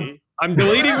 All right, I'm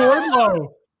deleting Wardlow.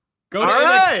 Go to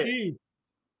NXT.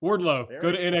 Wardlow,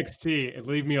 go to NXT and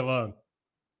leave me alone.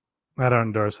 I don't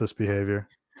endorse this behavior.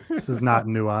 This is not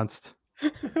nuanced.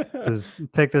 Just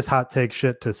take this hot take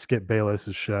shit to Skip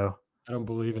Bayless's show. I don't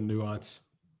believe in nuance.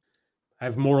 I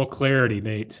have moral clarity,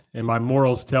 Nate, and my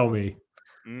morals tell me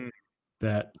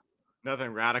that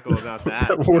nothing radical about that.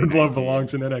 that Wardlow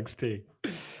belongs in NXT.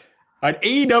 On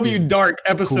AEW Dark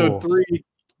episode 3,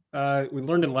 we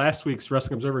learned in last week's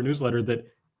Wrestling Observer newsletter that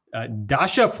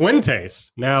Dasha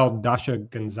Fuentes, now Dasha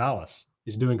Gonzalez,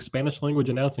 is doing Spanish language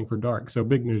announcing for Dark. So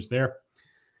big news there.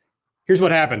 Here's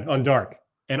what happened on Dark,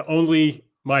 and only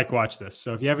Mike watched this.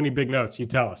 So if you have any big notes, you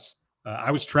tell us.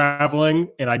 I was traveling,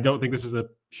 and I don't think this is a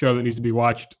show that needs to be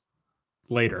watched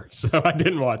later, so I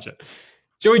didn't watch it.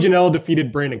 Joey Janela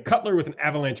defeated Brandon Cutler with an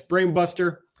Avalanche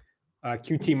Brainbuster.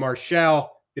 QT Marshall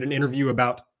did an interview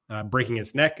about breaking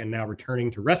his neck and now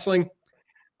returning to wrestling.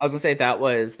 I was going to say that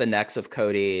was the next of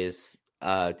Cody's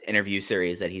interview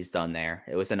series that he's done there.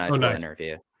 It was a nice little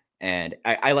interview. And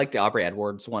I like the Aubrey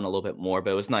Edwards one a little bit more,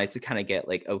 but it was nice to kind of get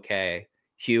like, okay,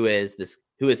 who is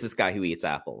this guy who eats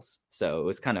apples? So it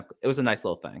was a nice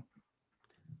little thing.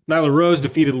 Nyla Rose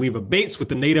defeated Leva Bates with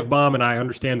the native bomb, and I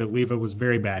understand that Leva was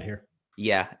very bad here.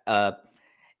 Yeah.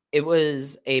 It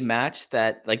was a match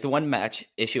that, like, the one match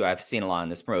issue I've seen a lot in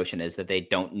this promotion is that they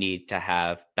don't need to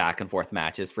have back and forth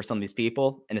matches for some of these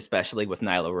people. And especially with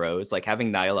Nyla Rose, like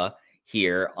having Nyla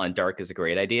here on Dark is a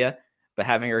great idea, but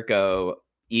having her go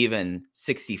even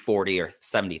 60-40 or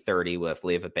 70-30 with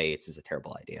Leva Bates is a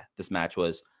terrible idea. This match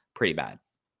was pretty bad.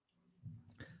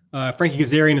 Frankie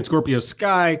Kazarian and Scorpio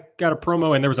Sky got a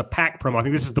promo, and there was a Pac promo. I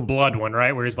think this is the blood one,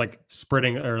 right? Where he's like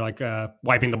spreading or like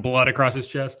wiping the blood across his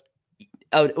chest.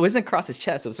 Oh, it wasn't across his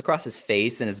chest. It was across his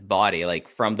face and his body. Like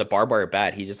from the barbed wire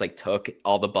bat, he just like took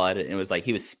all the blood and it was like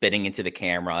he was spitting into the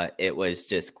camera. It was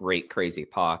just great, crazy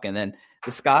Pac. And then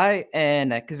the Sky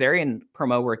and Kazarian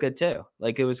promo were good too.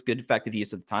 Like it was good, effective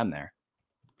use of the time there.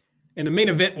 And the main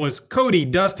event was Cody,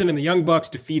 Dustin, and the Young Bucks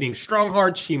defeating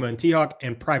Strongheart, Shima, and T-Hawk,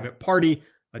 and Private Party.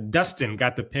 Dustin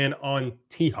got the pin on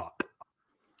T-Hawk.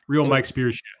 Real Mike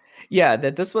Spears shit. Yeah,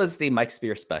 that this was the Mike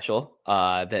Spears special.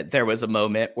 That there was a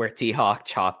moment where T-Hawk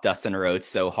chopped Dustin Rhodes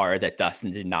so hard that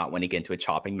Dustin did not want to get into a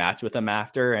chopping match with him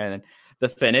after. And the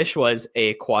finish was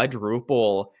a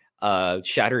quadruple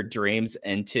Shattered Dreams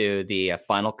into the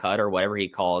final cut or whatever he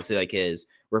calls it, like his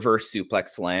reverse suplex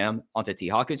slam onto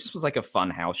T-Hawk. It just was like a fun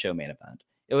house show main event.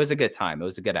 It was a good time. It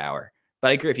was a good hour. But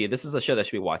I agree with you. This is a show that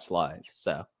should be watched live.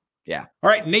 So, yeah. All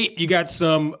right, Nate, you got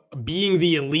some Being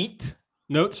the Elite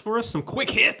notes for us, some quick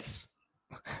hits.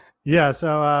 Yeah,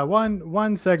 so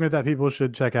one segment that people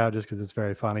should check out just because it's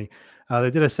very funny. They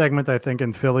did a segment, I think,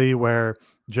 in Philly where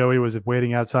Joey was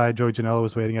waiting outside. Joey Janela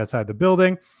was waiting outside the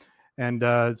building and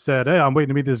said, "Hey, I'm waiting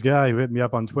to meet this guy who hit me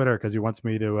up on Twitter because he wants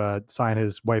me to sign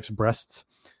his wife's breasts."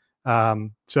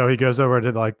 So he goes over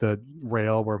to like the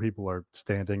rail where people are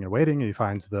standing and waiting. And he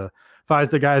finds the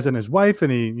guys and his wife,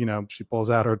 and she pulls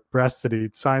out her breasts and he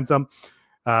signs them.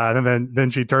 And then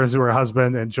she turns to her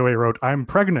husband, and Joey wrote, "I'm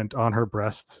pregnant" on her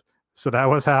breasts. So that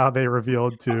was how they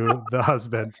revealed to the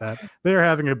husband that they're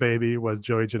having a baby, was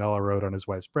Joey Janela wrote on his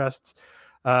wife's breasts.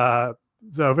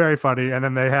 So very funny. And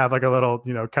then they have like a little,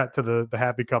 cut to the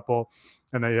happy couple,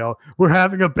 and they yell, "We're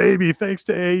having a baby thanks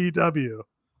to AEW."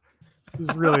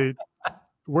 It's really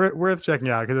worth checking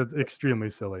out because it's extremely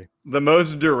silly. The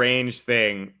most deranged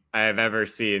thing I've ever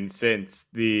seen since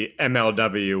the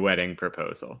MLW wedding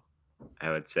proposal,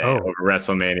 I would say, over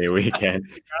WrestleMania weekend.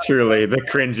 Truly the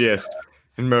cringiest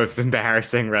and most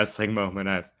embarrassing wrestling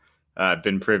moment I've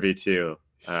been privy to.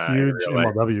 Huge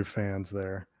MLW fans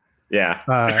there. Yeah.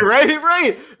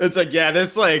 Right. It's like, yeah,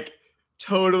 this like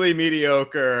totally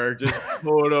mediocre, just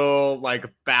total like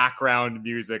background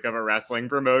music of a wrestling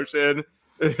promotion.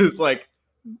 It's like,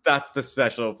 that's the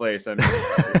special place I'm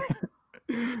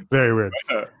in. Very weird.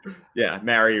 Yeah,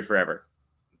 marry you forever.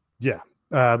 Yeah.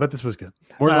 But this was good.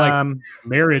 More like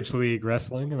Marriage League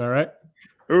Wrestling, am I right?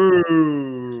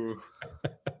 Ooh.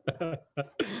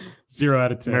 0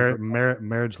 out of 10.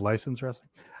 Marriage license wrestling.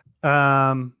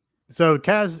 So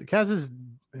Kaz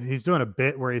he's doing a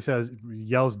bit where he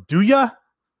yells, "Do ya?"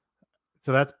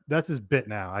 So that's his bit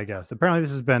now, I guess. Apparently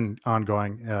this has been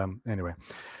ongoing. Anyway,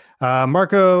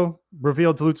 Marco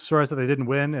revealed to Luchasaurus that they didn't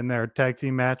win in their tag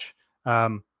team match.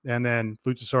 And then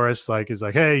Luchasaurus is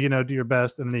like, "Hey, do your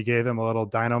best." And then he gave him a little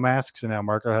dino mask. So now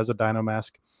Marco has a dino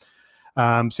mask.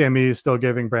 Sammy is still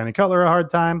giving Brandon Cutler a hard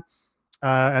time.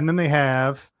 And then they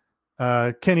have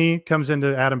Kenny comes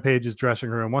into Adam Page's dressing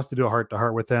room, wants to do a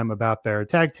heart-to-heart with him about their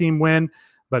tag team win.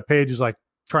 But Page is like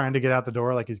trying to get out the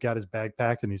door, like he's got his bag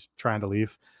packed and he's trying to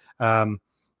leave.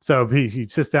 So he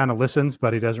sits down and listens,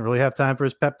 but he doesn't really have time for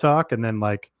his pep talk. And then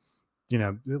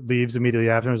leaves immediately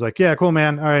after. He's like, "Yeah, cool,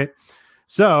 man. All right."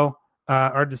 So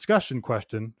our discussion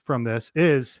question from this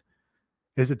is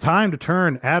it time to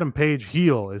turn Adam Page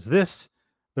heel? Is this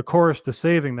the course to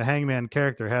saving the Hangman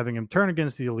character, having him turn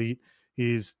against the Elite?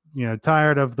 He's,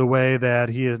 tired of the way that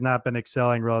he has not been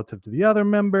excelling relative to the other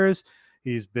members.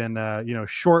 He's been,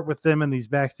 short with them in these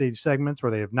backstage segments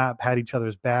where they have not had each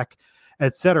other's back,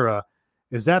 etc.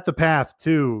 Is that the path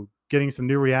to getting some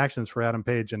new reactions for Adam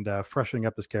Page and freshening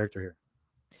up his character here?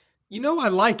 I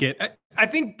like it. I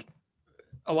think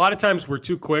a lot of times we're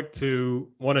too quick to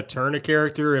want to turn a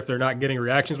character if they're not getting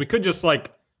reactions. We could just let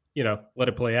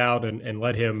it play out and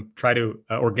let him try to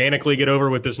organically get over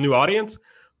with this new audience.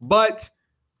 But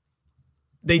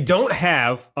they don't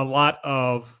have a lot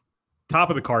of top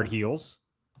of the card heels.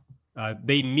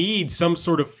 They need some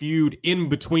sort of feud in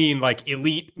between like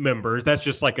elite members. That's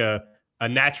just like a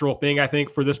natural thing, I think,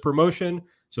 for this promotion.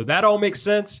 So that all makes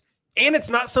sense. And it's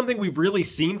not something we've really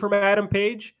seen from Adam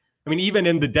Page. I mean, even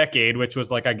in the Decade, which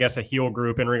was like, I guess, a heel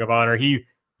group in Ring of Honor, he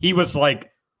was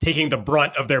like taking the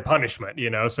brunt of their punishment, you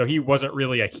know, so he wasn't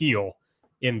really a heel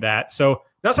in that. So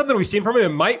not something we've seen from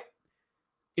him.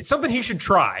 It's something he should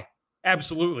try,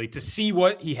 absolutely, to see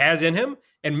what he has in him,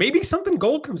 and maybe something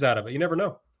gold comes out of it. You never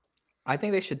know. I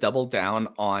think they should double down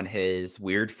on his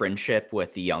weird friendship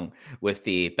with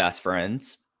the best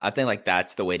friends. I think like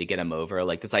that's the way to get him over.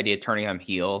 Like this idea of turning him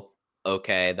heel,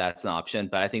 okay, that's an option.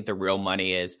 But I think the real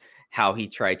money is how he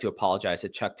tried to apologize to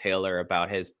Chuck Taylor about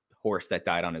his horse that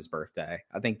died on his birthday.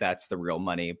 I think that's the real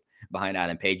money behind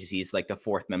Adam Page. He's like the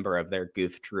fourth member of their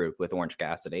goof troupe with Orange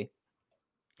Cassidy.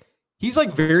 He's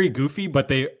like very goofy,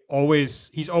 but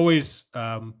he's always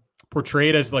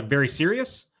portrayed as like very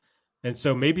serious. And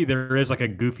so maybe there is like a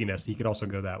goofiness. He could also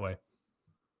go that way.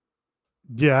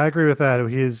 Yeah, I agree with that.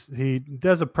 He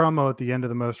does a promo at the end of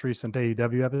the most recent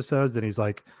AEW episodes, and he's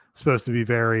like supposed to be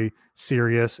very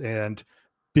serious and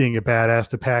being a badass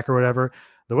to Pac or whatever.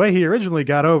 The way he originally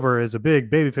got over as a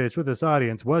big babyface with this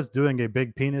audience was doing a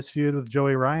big penis feud with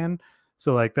Joey Ryan.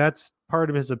 So like that's part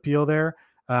of his appeal there.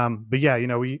 But yeah, you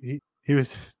know, he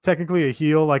was technically a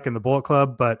heel like in the Bullet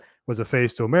Club, but was a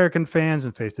face to American fans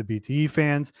and face to BTE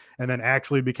fans, and then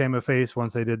actually became a face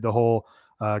once they did the whole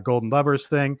Golden Lovers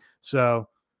thing. So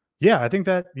yeah, I think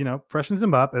that, you know, freshens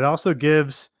him up. It also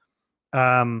gives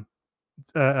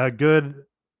a good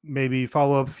maybe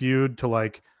follow-up feud to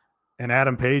like an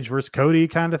Adam Page versus Cody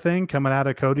kind of thing, coming out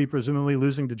of Cody presumably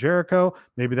losing to Jericho.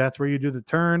 Maybe that's where you do the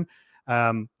turn.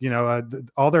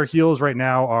 All their heels right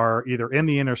now are either in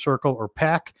the Inner Circle or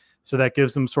Pac, so that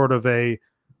gives them sort of a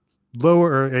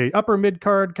upper mid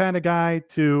card kind of guy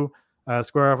to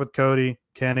square off with Cody,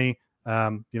 Kenny,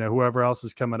 whoever else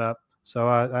is coming up. So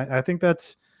I think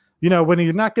that's, you know, when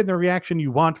you're not getting the reaction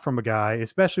you want from a guy,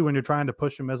 especially when you're trying to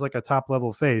push him as like a top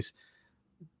level face,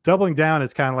 doubling down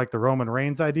is kind of like the Roman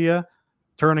Reigns idea,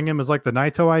 turning him as like the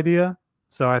Naito idea.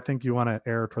 So I think you want to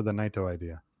err toward the Naito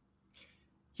idea.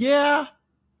 Yeah.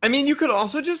 I mean, you could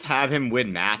also just have him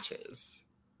win matches,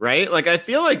 right? Like, I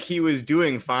feel like he was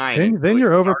doing fine. Then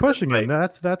you're over pushing him.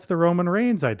 That's the Roman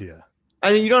Reigns idea.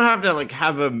 I mean, you don't have to like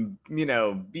have him, you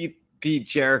know, beat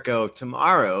Jericho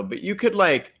tomorrow, but you could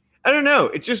like, I don't know.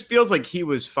 It just feels like he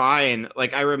was fine.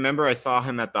 Like, I remember I saw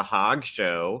him at the Hog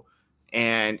show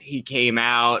and he came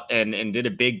out and did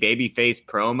a big babyface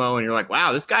promo. And you're like,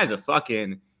 wow, this guy's a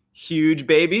fucking huge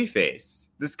babyface.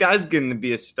 This guy's going to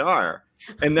be a star.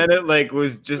 And then it like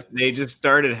was just, they just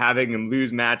started having him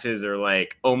lose matches or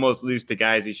like almost lose to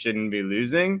guys he shouldn't be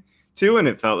losing to. And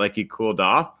it felt like he cooled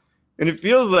off. And it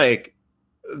feels like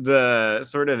the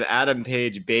sort of Adam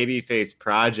Page babyface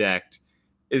project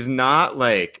is not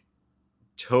like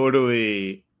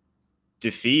totally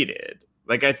defeated.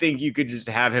 Like, I think you could just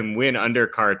have him win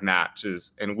undercard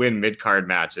matches and win mid-card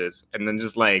matches and then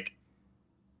just like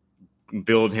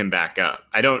build him back up.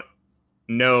 I don't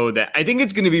know that. I think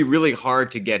it's going to be really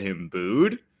hard to get him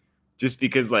booed just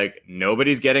because like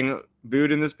nobody's getting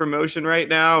booed in this promotion right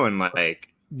now. And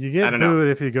like, you get booed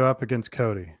if you go up against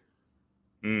Cody.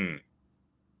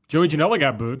 Joey Janela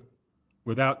got booed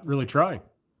without really trying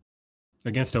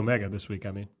against Omega this week.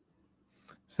 I mean,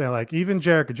 so like even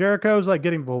Jericho's like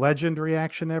getting the legend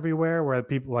reaction everywhere where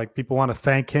people want to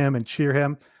thank him and cheer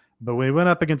him. But when he went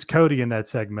up against Cody in that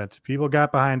segment, people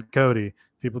got behind Cody.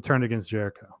 People turned against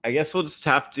Jericho. I guess we'll just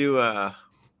have to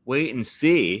wait and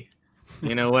see,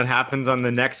 you know, what happens on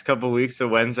the next couple of weeks of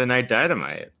Wednesday Night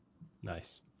Dynamite.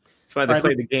 Nice. That's why they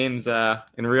play the games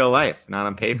in real life, not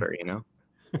on paper, you know.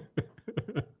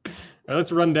 Right,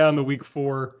 let's run down the week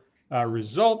 4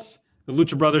 results. The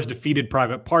Lucha Brothers defeated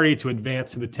Private Party to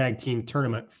advance to the tag team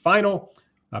tournament final.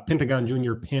 Pentagon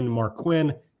Jr. pinned Mark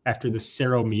Quinn after the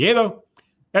Cerro Miedo.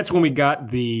 That's when we got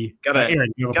the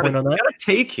Aaron, you have a point on that? Got a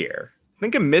take here. I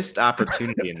think a missed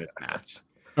opportunity in this match.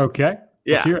 Okay.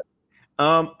 Yeah. Let's hear it.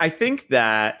 I think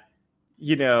that,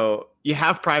 you know, you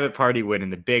have Private Party win in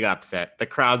the big upset. The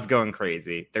crowd's going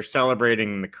crazy. They're celebrating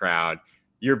in the crowd.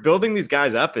 You're building these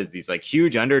guys up as these like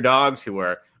huge underdogs who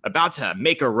are about to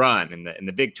make a run in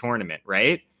the big tournament,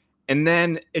 right? And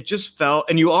then it just felt,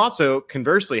 and you also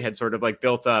conversely had sort of like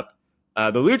built up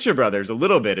the Lucha Brothers a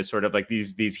little bit as sort of like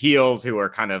these heels who are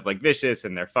kind of like vicious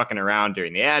and they're fucking around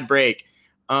during the ad break.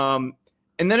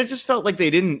 And then it just felt like they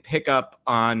didn't pick up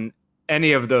on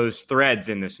any of those threads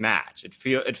in this match.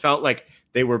 It felt like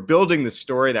they were building the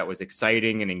story that was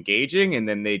exciting and engaging, and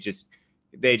then they just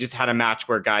they just had a match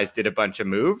where guys did a bunch of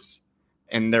moves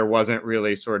and there wasn't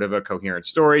really sort of a coherent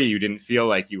story. You didn't feel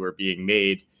like you were being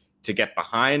made to get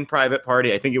behind Private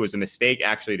Party. I think it was a mistake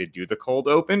actually to do the cold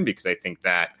open, because I think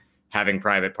that having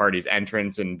Private Party's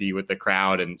entrance and be with the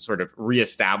crowd and sort of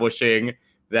reestablishing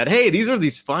that, hey, these are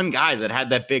these fun guys that had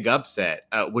that big upset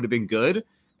would have been good.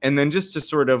 And then just to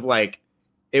sort of like,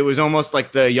 it was almost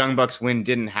like the Young Bucks win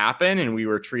didn't happen, and we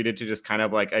were treated to just kind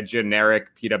of like a generic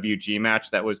PWG match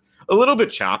that was a little bit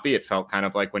choppy. It felt kind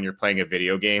of like when you're playing a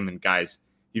video game and guys,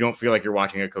 you don't feel like you're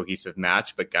watching a cohesive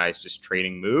match, but guys just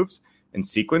trading moves and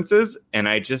sequences. And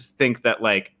I just think that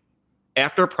like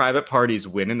after Private Party's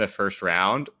win in the first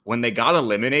round, when they got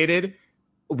eliminated,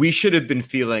 we should have been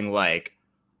feeling like,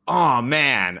 oh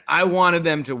man, I wanted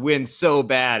them to win so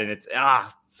bad. And it's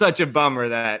such a bummer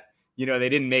that, you know, they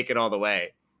didn't make it all the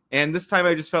way. And this time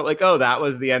I just felt like, oh, that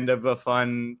was the end of a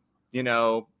fun, you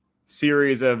know,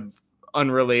 series of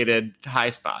unrelated high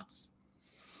spots.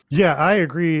 Yeah, I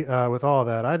agree with all of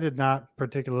that. I did not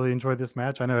particularly enjoy this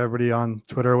match. I know everybody on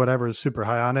Twitter or whatever is super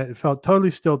high on it. It felt totally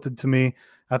stilted to me.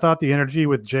 I thought the energy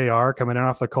with JR coming in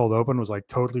off the cold open was like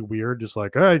totally weird. Just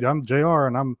like, hey, I'm JR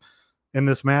and I'm in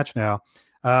this match now.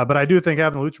 But I do think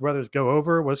having the Lucha Brothers go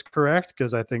over was correct,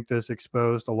 because I think this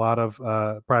exposed a lot of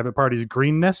Private Party's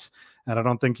greenness, and I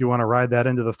don't think you want to ride that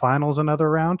into the finals another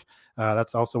round.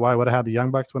 That's also why I would have had the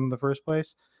Young Bucks win in the first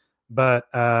place. But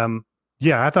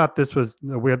yeah, I thought this was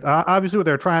weird. Obviously, what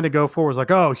they're trying to go for was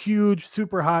like, oh, huge,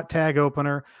 super hot tag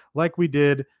opener, like we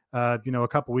did, a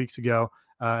couple weeks ago,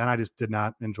 and I just did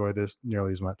not enjoy this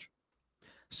nearly as much.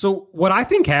 So what I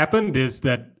think happened is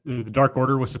that the Dark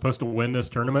Order was supposed to win this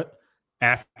tournament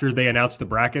after they announced the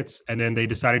brackets, and then they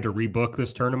decided to rebook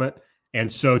this tournament.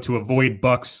 And so to avoid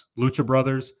Bucks Lucha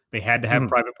Brothers, they had to have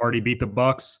Private Party beat the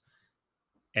Bucks.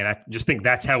 And I just think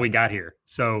that's how we got here.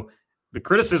 So the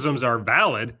criticisms are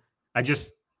valid. I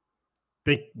just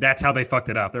think that's how they fucked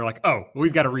it up. They're like, oh,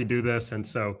 we've got to redo this. And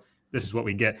so this is what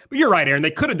we get. But you're right, Aaron. They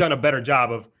could have done a better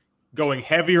job of going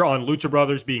heavier on Lucha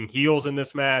Brothers being heels in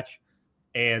this match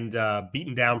and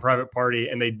beating down Private Party.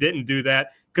 And they didn't do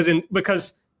that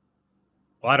because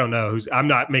I don't know. I'm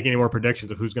not making any more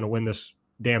predictions of who's going to win this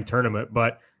damn tournament,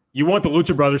 but you want the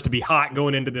Lucha Brothers to be hot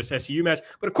going into this SCU match.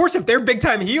 But of course, if they're big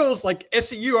time heels, like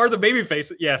SCU are the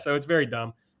babyface. Yeah, so it's very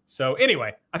dumb. So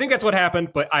anyway, I think that's what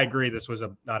happened, but I agree this was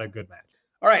not a good match.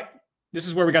 All right, this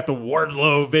is where we got the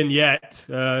Wardlow vignette,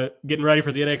 getting ready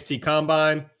for the NXT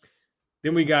Combine.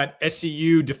 Then we got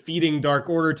SCU defeating Dark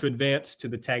Order to advance to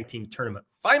the Tag Team Tournament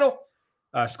Final.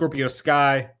 Scorpio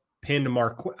Sky pinned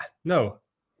Mark Quinn. No,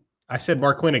 I said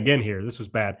Mark Quinn again here. This was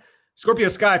bad. Scorpio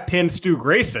Sky pinned Stu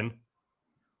Grayson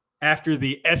after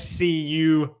the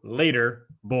SCU later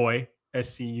boy.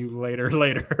 SCU later.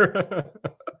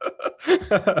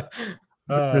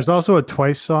 There's also a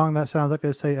Twice song that sounds like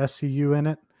they say SCU in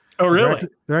it. Oh, really?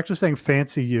 They're actually saying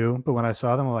Fancy You, but when I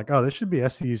saw them, I'm like, oh, this should be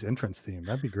SCU's entrance theme.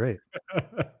 That'd be great.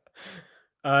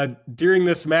 During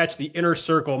this match, the Inner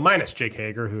Circle, minus Jake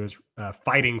Hager, who is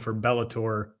fighting for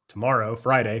Bellator tomorrow,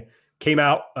 Friday, came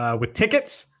out with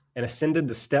tickets and ascended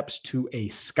the steps to a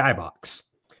skybox.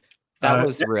 That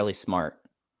was really smart.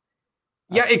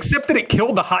 Yeah, except that it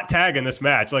killed the hot tag in this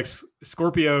match. Like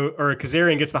Scorpio or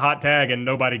Kazarian gets the hot tag and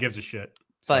nobody gives a shit.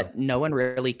 So. But no one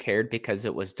really cared because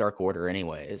it was Dark Order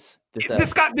anyways.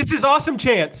 This is awesome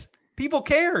chance. People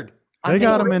cared. They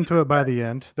got them into it by the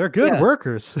end. They're good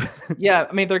workers. Yeah,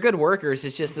 I mean, they're good workers.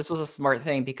 It's just this was a smart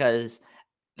thing because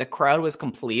the crowd was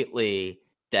completely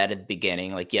dead at the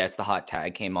beginning. Like, yes, the hot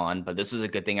tag came on, but this was a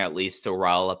good thing at least to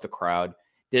rile up the crowd.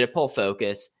 Did it pull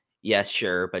focus? Yes,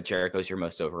 sure, but Jericho's your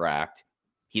most overact.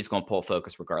 He's going to pull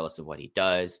focus regardless of what he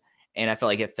does. And I feel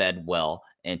like it fed well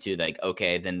into like,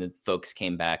 okay, then the folks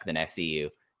came back, then SCU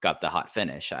got the hot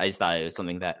finish. I just thought it was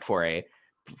something that for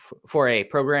a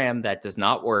program that does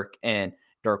not work in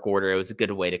Dark Order, it was a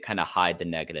good way to kind of hide the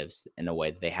negatives in a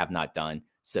way that they have not done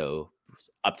so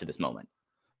up to this moment.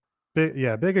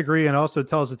 Big agree. And also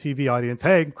tells the TV audience,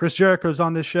 hey, Chris Jericho's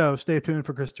on this show. Stay tuned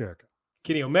for Chris Jericho.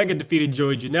 Kenny Omega defeated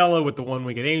Joey Janela with the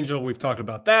One-Winged Angel. We've talked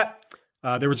about that.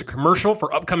 There was a commercial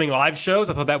for upcoming live shows.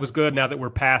 I thought that was good now that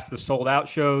we're past the sold-out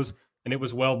shows, and it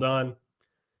was well done.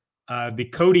 The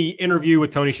Cody interview with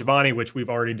Tony Schiavone, which we've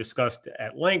already discussed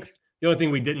at length. The only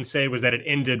thing we didn't say was that it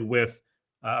ended with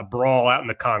a brawl out in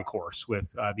the concourse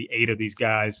with the 8 of these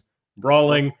guys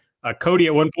brawling. Cody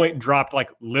at one point dropped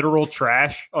like literal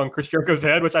trash on Chris Jericho's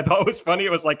head, which I thought was funny. It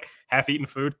was like half-eaten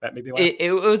food. That made me laugh.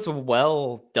 It was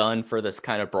well done for this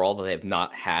kind of brawl that they've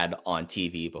not had on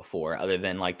TV before, other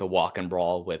than like the walk and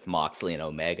brawl with Moxley and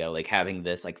Omega, like having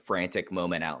this like frantic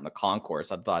moment out in the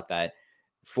concourse. I thought that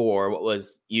for what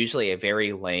was usually a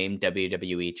very lame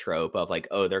WWE trope of like,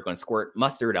 oh, they're going to squirt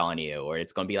mustard on you, or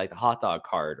it's going to be like the hot dog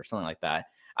cart or something like that.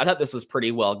 I thought this was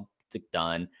pretty well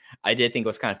done. I did think it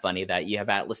was kind of funny that you have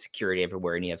Atlas security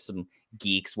everywhere and you have some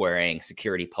geeks wearing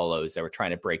security polos that were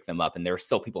trying to break them up, and there were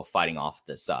still people fighting off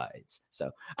the sides.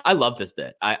 So I love this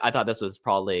bit. I thought this was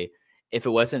probably, if it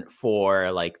wasn't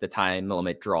for like the time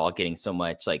limit draw getting so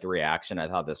much like reaction, I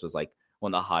thought this was like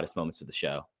one of the hottest moments of the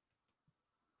show.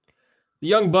 The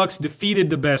Young Bucks defeated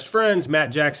the Best Friends.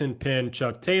 Matt Jackson pinned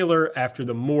Chuck Taylor after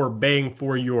the more bang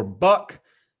for your buck.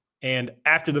 And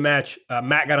after the match,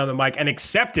 Matt got on the mic and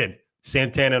accepted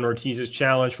Santana and Ortiz's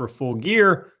challenge for Full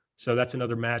Gear. So that's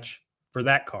another match for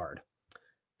that card.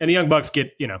 And the Young Bucks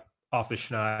get, off the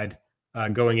schneid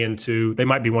going into, they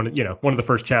might be one of the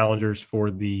first challengers for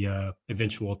the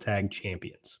eventual tag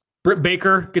champions. Britt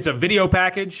Baker gets a video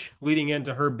package leading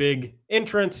into her big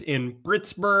entrance in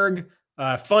Britsburg.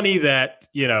 Funny that,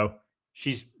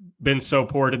 she's been so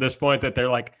poor to this point that they're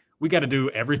like, we got to do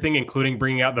everything, including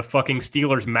bringing out the fucking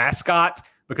Steelers mascot,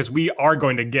 because we are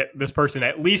going to get this person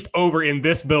at least over in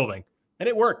this building. And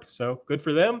it worked. So good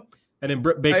for them. And then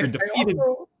Britt Baker defeated.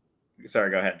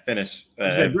 Sorry, go ahead. Finish.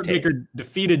 Britt Baker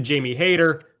defeated Jamie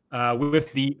Hayter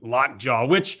with the lockjaw,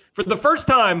 which for the first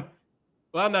time,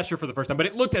 well, I'm not sure for the first time, but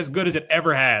it looked as good as it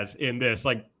ever has in this.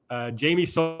 Like Jamie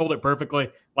sold it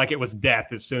perfectly, like it was death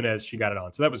as soon as she got it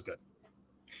on. So that was good.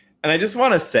 And I just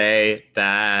want to say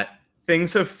that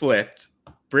things have flipped.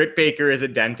 Britt Baker as a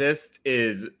dentist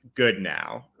is good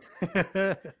now. They've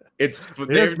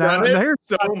done it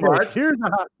so much. Here's a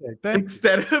hot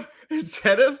take.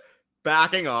 Instead of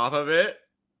backing off of it,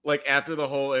 like after the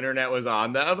whole internet was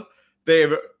on them,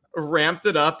 they've ramped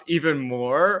it up even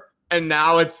more, and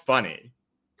now it's funny,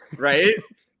 right?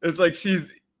 It's like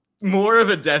she's more of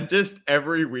a dentist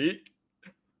every week,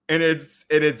 and it's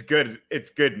good. It's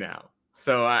good now.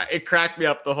 So it cracked me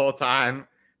up the whole time.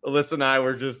 Alyssa and I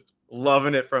were just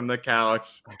loving it from the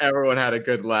couch. Everyone had a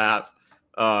good laugh.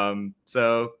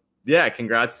 So yeah,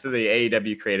 congrats to the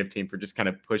AEW creative team for just kind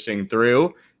of pushing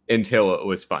through until it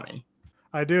was funny.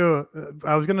 I do.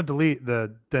 I was going to delete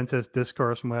the dentist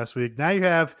discourse from last week. Now you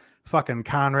have fucking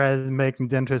Conrad making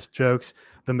dentist jokes.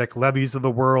 The McLevies of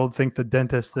the world think the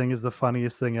dentist thing is the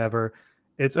funniest thing ever.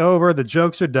 It's over. The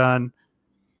jokes are done.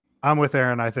 I'm with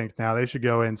Aaron. I think now they should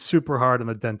go in super hard on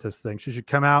the dentist thing. She should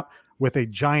come out with a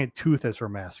giant tooth as her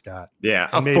mascot. Yeah,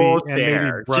 a full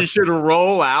chair. She should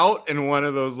roll out in one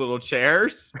of those little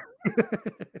chairs.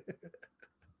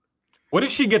 What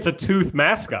if she gets a tooth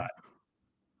mascot?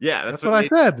 Yeah, that's what I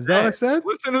said. Is that what I said?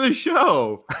 Listen to the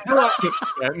show.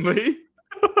 Bentley.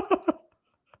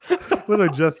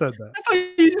 Literally just said that. I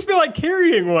thought you just feel like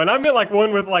carrying one. I meant like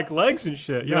one with like legs and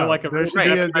shit. You know, like there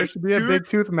should be a big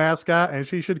tooth mascot, and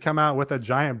she should come out with a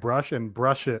giant brush and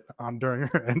brush it on during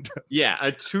her entrance. Yeah,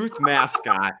 a tooth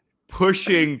mascot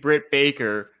pushing Britt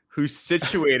Baker, who's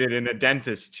situated in a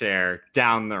dentist chair,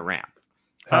 down the ramp.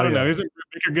 I don't know. Isn't Britt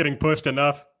Baker getting pushed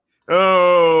enough?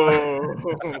 Oh,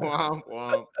 womp,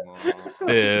 womp, womp.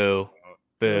 Boo.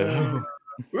 Boo.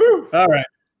 Woo. All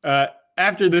right.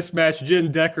 After this match,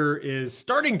 Jen Decker is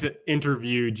starting to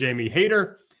interview Jamie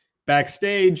Hayter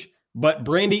backstage, but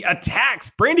Brandi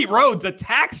Rhodes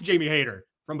attacks Jamie Hayter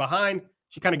from behind.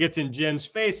 She kind of gets in Jen's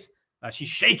face. She's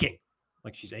shaking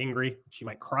like she's angry. She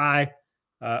might cry.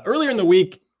 Earlier in the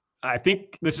week, I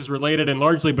think this is related, and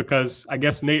largely because I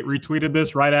guess Nate retweeted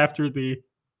this right after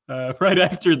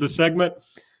the segment.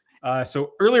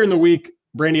 So earlier in the week,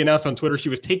 Brandi announced on Twitter she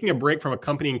was taking a break from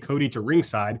accompanying Cody to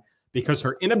ringside because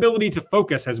her inability to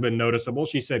focus has been noticeable.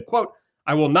 She said, quote,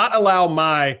 "I will not allow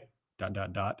my ...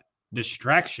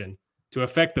 distraction to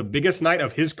affect the biggest night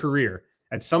of his career.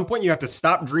 At some point, you have to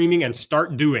stop dreaming and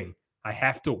start doing. I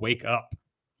have to wake up."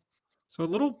 So a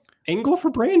little angle for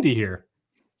Brandi here.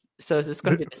 So is this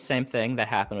going to be the same thing that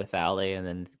happened with Allie and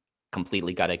then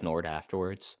completely got ignored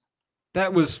afterwards?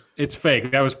 It's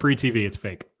fake. That was pre-TV. It's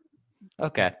fake.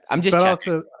 Okay. I'm just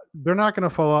checking. Also, they're not going to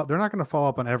follow up. They're not going to follow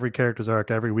up on every character's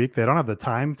arc every week. They don't have the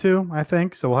time to, I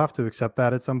think. So we'll have to accept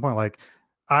that at some point. Like,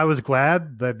 I was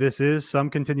glad that this is some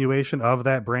continuation of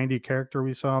that Brandi character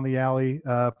we saw on the Alley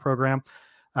program.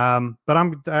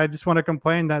 But I just want to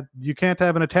complain that you can't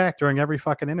have an attack during every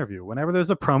fucking interview. Whenever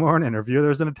there's a promo or an interview,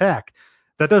 there's an attack.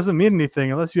 That doesn't mean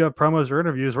anything unless you have promos or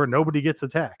interviews where nobody gets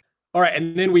attacked. All right,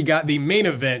 and then we got the main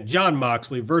event, Jon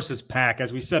Moxley versus Pac.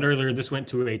 As we said earlier, this went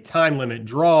to a time limit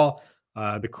draw.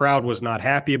 The crowd was not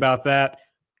happy about that.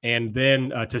 And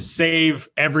then to save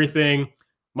everything,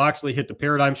 Moxley hit the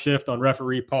paradigm shift on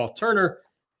referee Paul Turner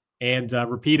and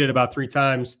repeated about 3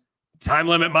 times, "Time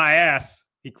limit my ass."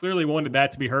 He clearly wanted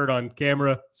that to be heard on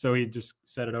camera, so he just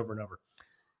said it over and over.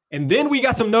 And then we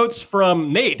got some notes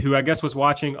from Nate, who I guess was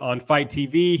watching on Fight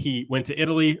TV. He went to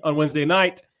Italy on Wednesday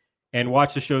night and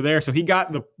watched the show there. So he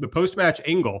got the post-match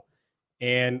angle.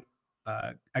 And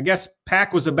I guess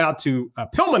Pac was about to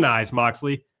Pillmanize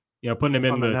Moxley, putting him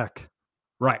in on the neck.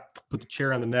 Right. Put the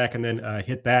chair on the neck and then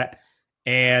hit that.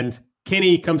 And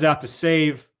Kenny comes out to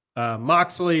save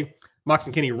Moxley. Mox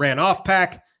and Kenny ran off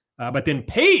Pac. But then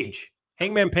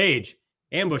Hangman Page,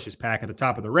 ambushes Pac at the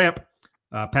top of the ramp.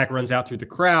 Pac runs out through the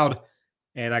crowd.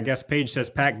 And I guess Page says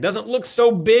Pac doesn't look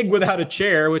so big without a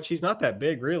chair, which he's not that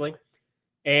big, really.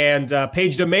 And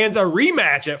Page demands a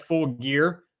rematch at Full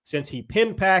Gear since he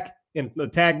pinned Pac in the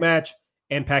tag match.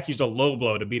 And Pac used a low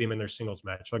blow to beat him in their singles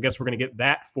match. So I guess we're going to get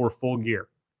that for Full Gear.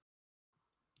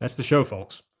 That's the show,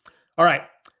 folks. All right.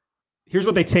 Here's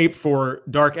what they taped for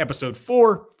Dark Episode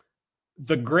 4.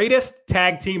 The greatest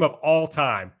tag team of all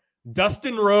time.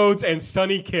 Dustin Rhodes and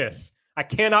Sonny Kiss. I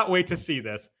cannot wait to see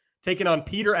this. Taking on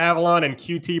Peter Avalon and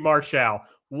QT Marshall.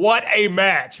 What a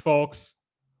match, folks.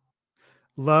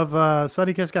 Love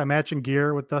Sonny Kiss got matching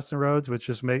gear with Dustin Rhodes, which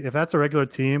just if that's a regular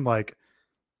team, like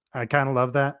I kind of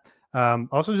love that.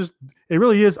 Also just, it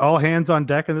really is all hands on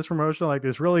deck in this promotion. Like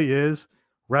this really is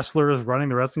wrestlers running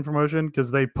the wrestling promotion because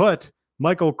they put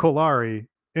Michael Colari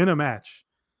in a match.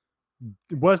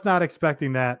 Was not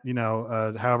expecting that,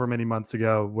 however many months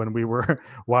ago when we were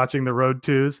watching the Road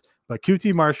 2s, but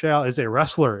QT Marshall is a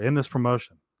wrestler in this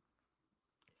promotion.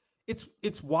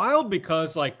 It's wild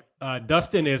because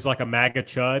Dustin is like a MAGA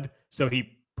chud, so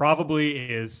he probably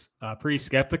is pretty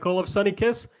skeptical of Sonny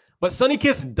Kiss, but Sonny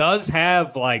Kiss does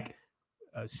have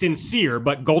sincere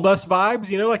but Goldust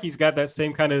vibes, like he's got that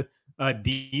same kind of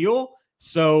deal.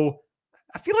 So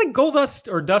I feel like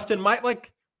Goldust or Dustin might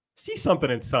see something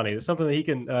in Sonny. It's something that he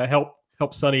can help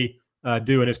Sonny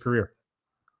do in his career.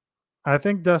 I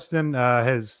think Dustin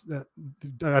I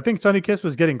think Sonny Kiss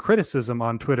was getting criticism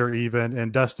on Twitter even,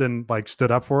 and Dustin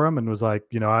stood up for him and was like,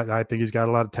 I think he's got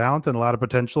a lot of talent and a lot of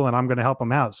potential, and I'm going to help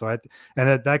him out. So it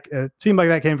seemed like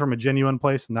that came from a genuine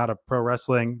place, not a pro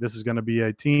wrestling. This is going to be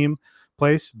a team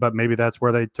place, but maybe that's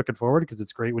where they took it forward because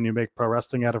it's great when you make pro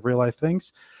wrestling out of real life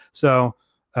things. So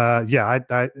I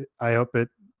hope it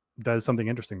does something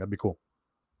interesting. That'd be cool.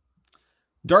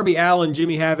 Darby Allin,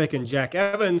 Jimmy Havoc, and Jack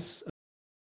Evans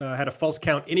had a false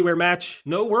count anywhere match.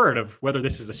 No word of whether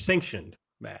this is a sanctioned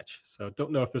match. So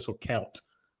don't know if this will count.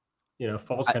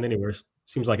 False count anywhere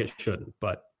seems like it shouldn't,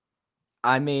 but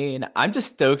I mean, I'm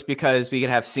just stoked because we could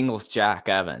have singles Jack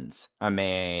Evans. I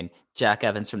mean, Jack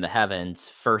Evans from the Heavens,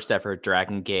 first ever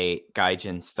Dragon Gate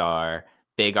Gaijin star,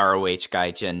 big ROH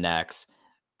Gaijin next,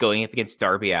 going up against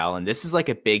Darby Allin. This is like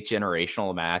a big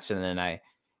generational match. And then I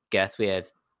guess we have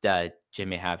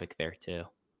Jimmy Havoc there too.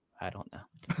 I don't know.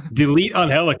 Delete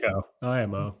Angelico.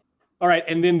 IMO. All right.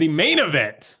 And then the main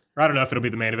event, I don't know if it'll be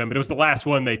the main event, but it was the last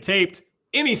one they taped.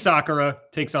 Emi Sakura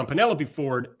takes on Penelope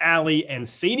Ford, Allie, and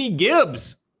Sadie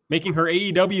Gibbs, making her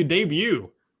AEW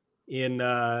debut in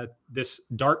this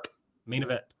Dark main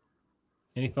event.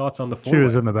 Any thoughts on the four? She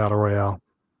was in the Battle Royale.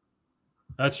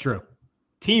 That's true.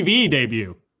 TV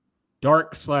debut.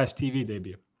 Dark/TV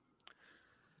debut.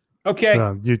 Okay.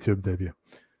 YouTube debut.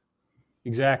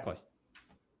 Exactly.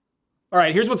 All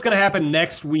right, here's what's going to happen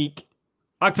next week,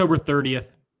 October 30th,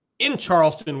 in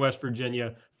Charleston, West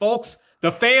Virginia. Folks, the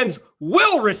fans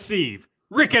will receive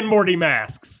Rick and Morty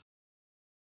masks.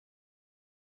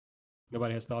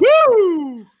 Nobody has thoughts?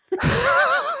 Woo!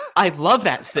 I love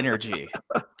that synergy.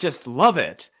 Just love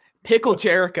it. Pickle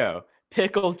Jericho.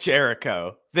 Pickle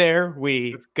Jericho. There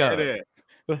we go.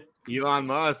 Elon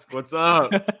Musk, what's up?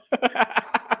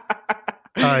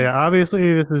 Yeah,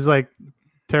 obviously this is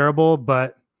terrible,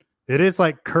 but it is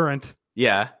current.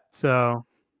 Yeah. So,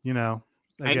 again,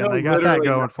 they got that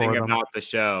going for them. About the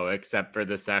show, except for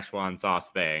the Szechuan sauce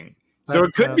thing. So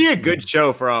it could be a good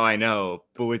show for all I know,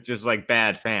 but with just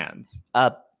bad fans.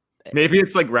 Maybe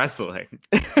it's like wrestling.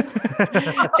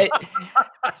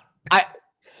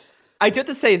 I do have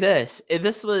to say this. If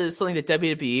this was something that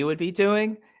WWE would be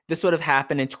doing, this would have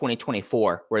happened in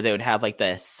 2024, where they would have the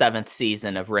 7th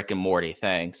season of Rick and Morty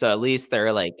thing. So at least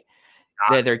they're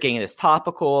they're getting this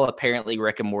topical. Apparently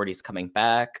Rick and Morty's coming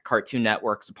back. Cartoon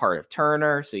Network's a part of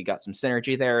Turner, so you got some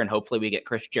synergy there, and hopefully we get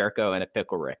Chris Jericho in a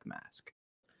Pickle Rick mask.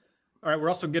 All right, we're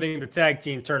also getting the tag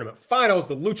team tournament finals.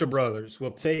 The Lucha Brothers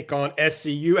will take on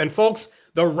SCU. And folks,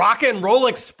 the Rock and Roll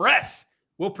Express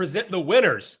will present the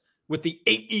winners with the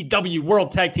AEW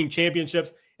World Tag Team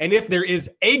Championships. And if there is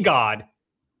a god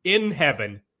in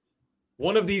heaven,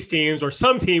 one of these teams or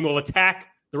some team will attack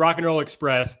the Rock and Roll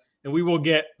Express, and we will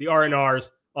get the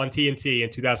R&Rs on TNT in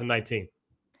 2019.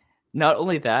 Not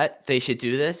only that, they should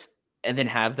do this and then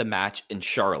have the match in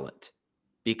Charlotte,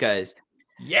 because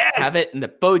Yes. Have it in the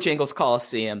Bojangles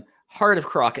Coliseum, heart of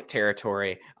Crockett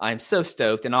territory. I'm so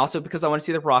stoked. And also because I want to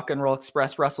see the Rock and Roll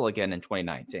Express wrestle again in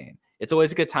 2019. It's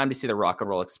always a good time to see the Rock and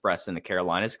Roll Express in the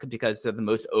Carolinas because they're the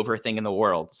most over thing in the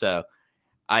world. So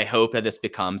I hope that this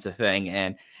becomes a thing.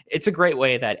 And it's a great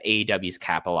way that AEW is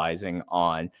capitalizing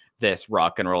on this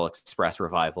Rock and Roll Express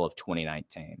revival of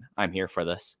 2019. I'm here for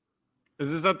this. Is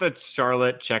this at the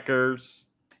Charlotte Checkers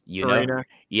Arena?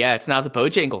 Yeah, it's now the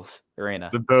Bojangles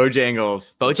Arena. The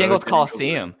Bojangles. Bojangles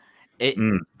Coliseum.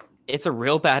 It's a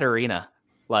real bad arena.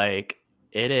 Like,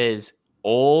 it is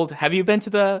old. Have you been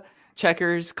to the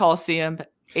Checkers Coliseum,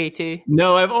 AT?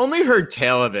 No, I've only heard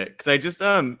tale of it because I just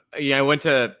I went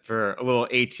to, for a little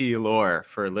AT lore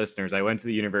for listeners, I went to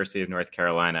the University of North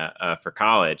Carolina for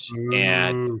college.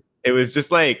 And it was just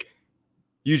like,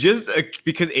 you just,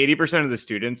 because 80% of the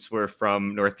students were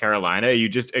from North Carolina, you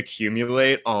just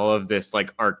accumulate all of this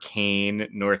like arcane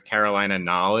North Carolina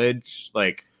knowledge.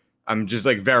 Like, I'm just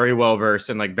like very well versed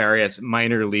in like various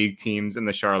minor league teams in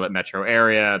the Charlotte metro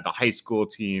area, the high school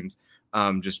teams,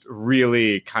 just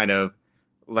really kind of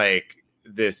like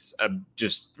this,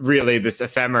 just really this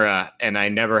ephemera. And I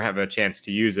never have a chance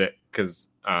to use it because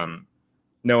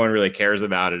no one really cares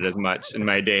about it as much in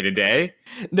my day to day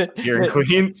here in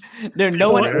Queens. New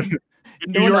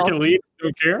York elites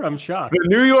don't care. I'm shocked. The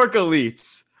New York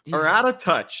elites are out of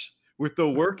touch with the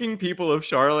working people of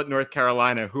Charlotte, North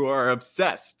Carolina, who are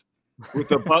obsessed with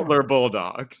the Butler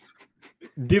Bulldogs.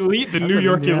 Delete the New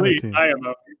York elite.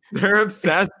 They're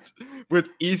obsessed with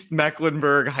East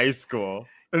Mecklenburg High School.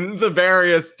 And the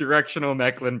various directional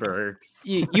Mecklenburgs.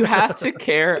 You have to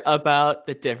care about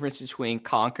the difference between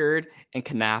Concord and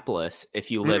Kannapolis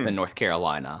if you live in North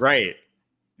Carolina. Right.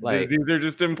 Like, these are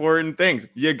just important things.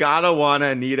 You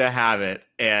gotta need to have it.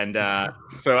 And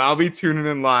so I'll be tuning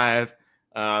in live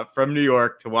from New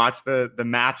York to watch the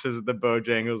matches at the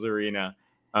Bojangles Arena.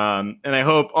 And I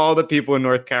hope all the people in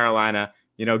North Carolina,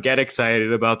 get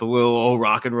excited about the little old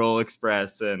Rock and Roll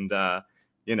Express and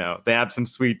they have some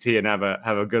sweet tea and have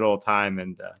a good old time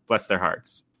and bless their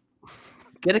hearts.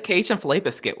 Get a Cajun filet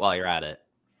biscuit while you're at it.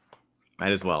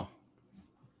 Might as well.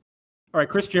 All right,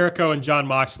 Chris Jericho and Jon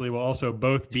Moxley will also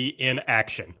both be in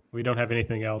action. We don't have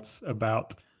anything else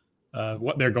about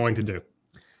what they're going to do.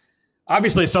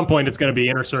 Obviously, at some point, it's going to be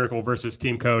Inner Circle versus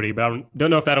Team Cody, but I don't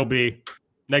know if that'll be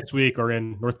next week or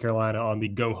in North Carolina on the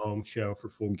Go Home show for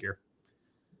Full Gear.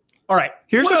 All right.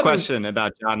 Here's a question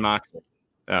about Jon Moxley.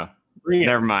 Oh.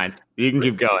 Never mind. You can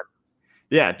keep going.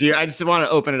 Yeah, I just want to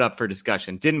open it up for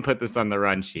discussion. Didn't put this on the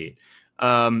run sheet.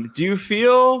 Do you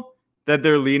feel that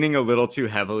they're leaning a little too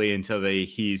heavily into the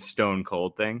he's stone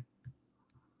cold thing?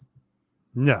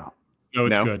 No,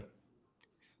 it's good.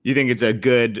 You think it's a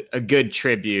good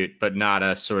tribute, but not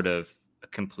a sort of a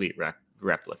complete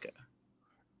replica?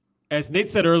 As Nate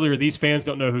said earlier, these fans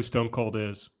don't know who Stone Cold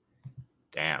is.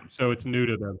 Damn. So it's new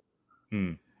to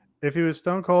them. If he was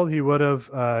Stone Cold, he would have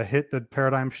hit the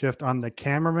paradigm shift on the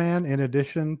cameraman in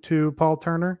addition to Paul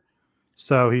Turner.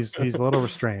 So he's a little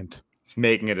restrained. He's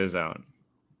making it his own.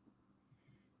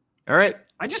 All right.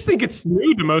 I just think it's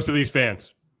new to most of these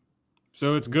fans.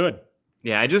 So it's good.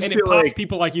 Yeah, I just and feel it pops like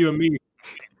people like you and me.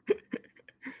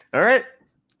 All right.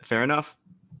 Fair enough.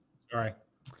 All right.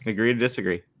 Agree to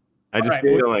disagree. I just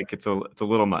feel like it's a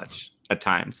little much at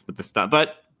times with the stuff,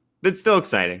 but it's still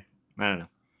exciting. I don't know.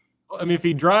 I mean, if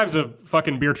he drives a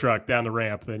fucking beer truck down the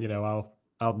ramp, then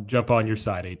I'll jump on your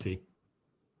side, AT.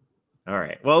 All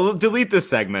right. Well, delete this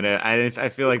segment. I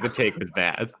feel like the take was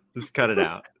bad. Just cut it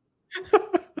out.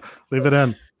 Leave it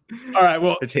in. All right.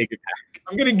 Well, I take it back.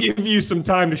 I'm going to give you some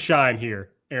time to shine here,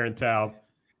 Aaron Taub,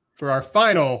 for our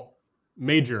final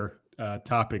major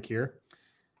topic here.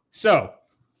 So,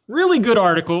 really good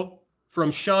article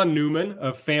from Sean Newman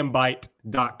of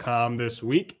fanbyte.com this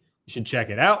week. You should check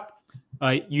it out.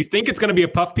 You think it's going to be a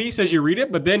puff piece as you read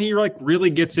it, but then he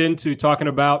really gets into talking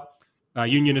about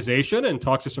unionization and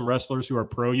talks to some wrestlers who are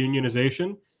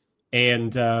pro-unionization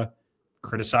and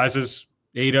criticizes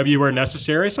AEW where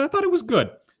necessary. So I thought it was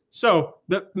good. So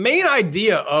the main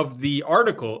idea of the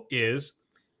article is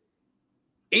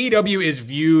AEW is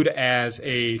viewed as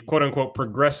a quote-unquote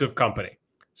progressive company.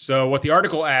 So what the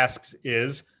article asks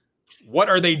is, what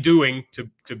are they doing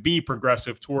to be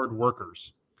progressive toward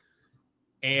workers?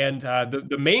 And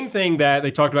the main thing that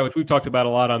they talked about, which we've talked about a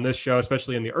lot on this show,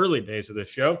 especially in the early days of this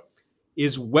show,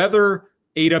 is whether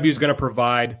AEW is going to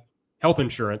provide health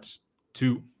insurance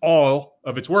to all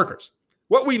of its workers.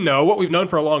 What we've known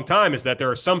for a long time is that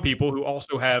there are some people who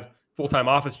also have full-time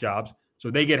office jobs, so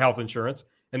they get health insurance,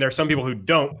 and there are some people who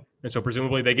don't, and so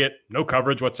presumably they get no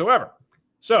coverage whatsoever.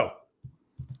 So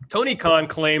Tony Khan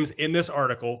claims in this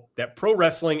article that pro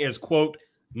wrestling is, quote,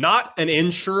 not an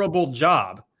insurable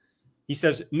job. He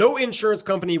says, no insurance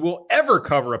company will ever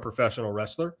cover a professional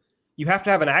wrestler. You have to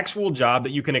have an actual job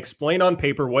that you can explain on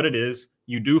paper what it is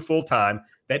you do full time.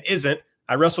 That isn't,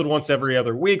 I wrestled once every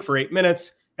other week for 8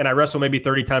 minutes, and I wrestle maybe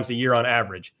 30 times a year on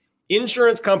average.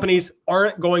 Insurance companies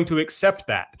aren't going to accept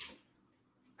that.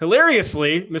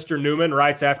 Hilariously, Mr. Newman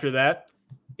writes after that,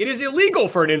 it is illegal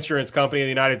for an insurance company in the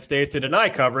United States to deny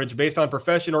coverage based on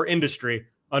profession or industry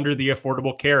under the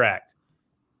Affordable Care Act.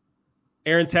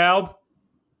 Aaron Taub,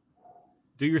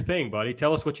 do your thing, buddy.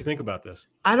 Tell us what you think about this.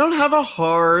 I don't have a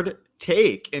hard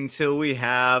take until we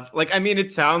have,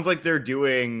 it sounds like they're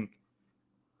doing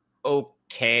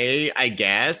okay, I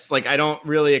guess. I don't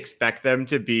really expect them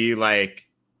to be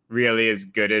really as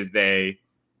good as they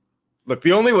look.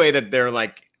 The only way that they're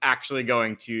actually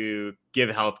going to give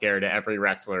healthcare to every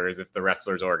wrestler is if the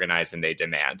wrestlers organize and they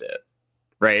demand it,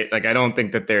 right? I don't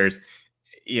think that there's,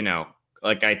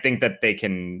 I think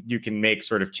that you can make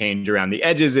sort of change around the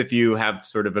edges if you have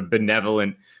sort of a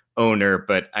benevolent owner,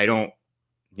 but I don't,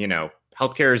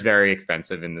 healthcare is very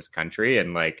expensive in this country,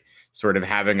 and sort of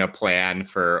having a plan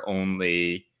for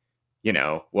only,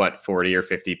 40 or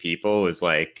 50 people is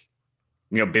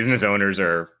business owners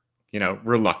are,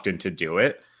 reluctant to do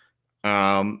it.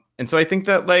 And so I think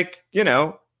that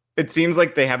it seems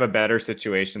like they have a better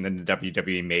situation than the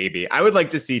WWE maybe. I would like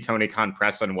to see Tony Khan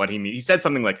press on what he means. He said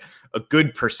something like a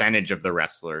good percentage of the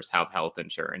wrestlers have health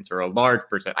insurance, or a large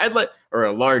percent. Or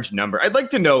a large number. I'd like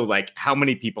to know how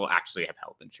many people actually have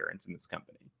health insurance in this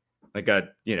company.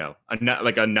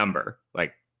 A number,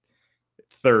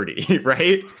 30,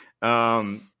 right?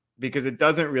 Because it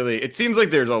doesn't really, it seems like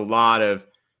there's a lot of,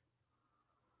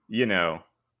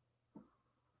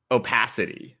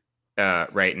 opacity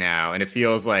right now, and it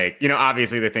feels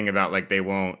obviously the thing about they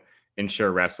won't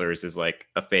insure wrestlers is a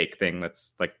fake thing.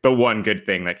 That's the one good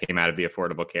thing that came out of the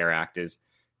Affordable Care Act is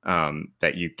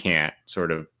that you can't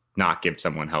sort of not give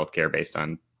someone healthcare based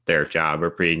on their job or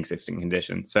pre-existing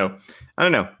conditions. So I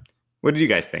don't know, what did you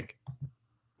guys think?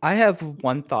 I have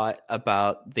one thought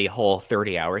about the whole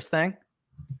 30 hours thing.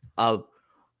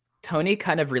 Tony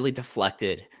kind of really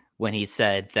deflected when he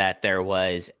said that there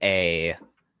was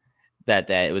that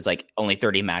it was only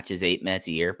 30 matches, 8 minutes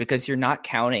a year, because you're not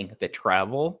counting the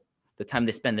travel, the time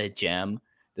they spend in the gym,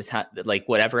 the time,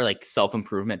 whatever,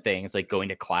 self-improvement things, going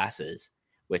to classes,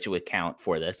 which would count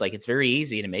for this. It's very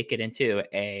easy to make it into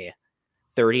a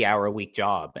 30-hour a week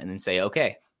job and then say,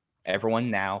 okay, everyone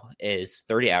now is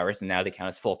 30 hours and now they count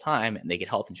as full time and they get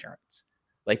health insurance.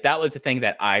 That was the thing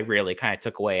that I really kind of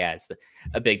took away as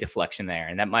a big deflection there.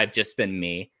 And that might have just been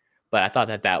me, but I thought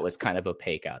that was kind of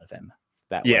opaque out of him.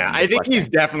 I think he's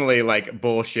definitely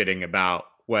bullshitting about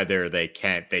whether they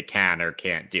can or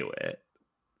can't do it.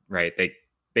 Right?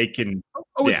 They can.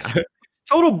 Oh, it's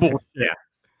total bullshit. Yeah.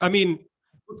 I mean,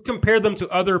 let's compare them to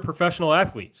other professional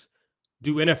athletes.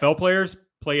 Do NFL players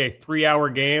play a 3-hour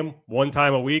game one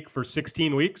time a week for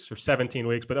 16 weeks or 17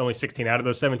 weeks, but only 16 out of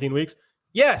those 17 weeks?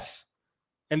 Yes.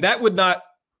 And that would not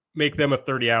make them a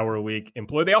 30-hour a week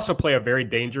employee. They also play a very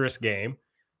dangerous game.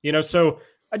 So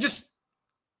I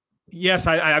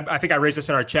think I raised this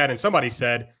in our chat and somebody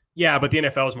said, yeah, but the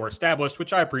NFL is more established,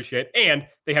 which I appreciate. And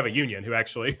they have a union who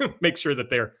actually makes sure that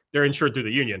they're insured through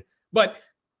the union. But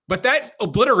that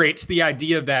obliterates the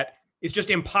idea that it's just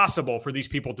impossible for these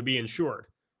people to be insured.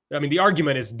 I mean, the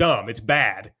argument is dumb. It's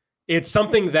bad. It's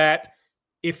something that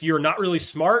if you're not really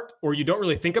smart or you don't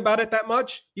really think about it that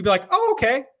much, you'd be like, oh,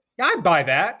 okay, I buy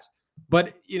that.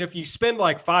 But if you spend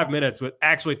 5 minutes with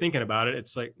actually thinking about it,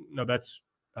 it's no, that's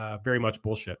very much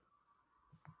bullshit.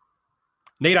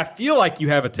 Nate, I feel like you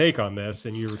have a take on this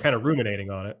and you were kind of ruminating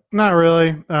on it. Not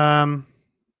really.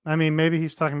 Maybe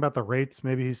he's talking about the rates.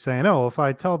 Maybe he's saying, oh, if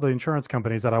I tell the insurance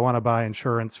companies that I want to buy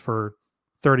insurance for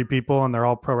 30 people and they're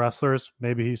all pro wrestlers,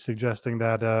 maybe he's suggesting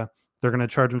that they're going to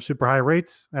charge them super high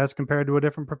rates as compared to a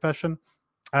different profession.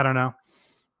 I don't know.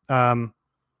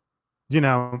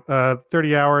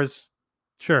 30 hours,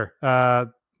 sure.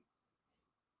 All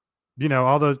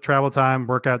those travel time,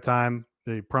 workout time,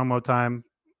 the promo time,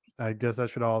 I guess that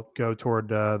should all go toward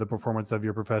the performance of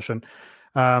your profession.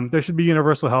 There should be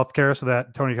universal health care so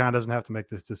that Tony Khan doesn't have to make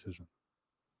this decision.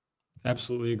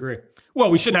 Absolutely agree.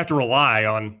 Well, we shouldn't have to rely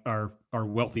on our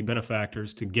wealthy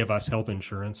benefactors to give us health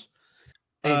insurance.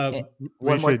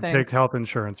 We should take health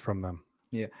insurance from them.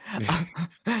 Yeah.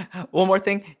 One more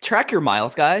thing. Track your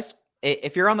miles, guys.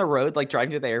 If you're on the road,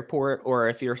 driving to the airport, or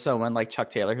if you're someone like Chuck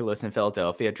Taylor who lives in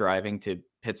Philadelphia driving to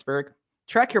Pittsburgh,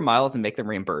 track your miles and make them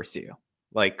reimburse you.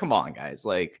 Come on, guys.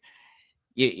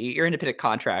 You're independent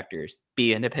contractors.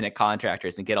 Be independent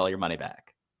contractors and get all your money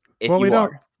back. We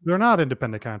don't They're not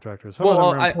independent contractors. Some of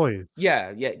them are employees.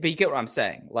 Yeah, but you get what I'm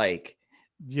saying. Like,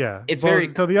 yeah, it's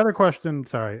So the other question,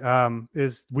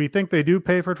 is we think they do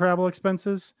pay for travel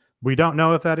expenses. We don't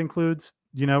know if that includes,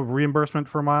 reimbursement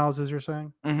for miles, as you're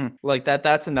saying. Mm-hmm. Like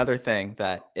that's another thing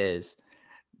that is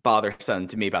bothersome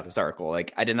to me about this article.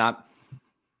 Like,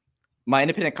 my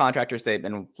independent contractor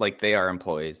statement, like, they are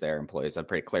employees. They're employees. I'm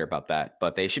pretty clear about that.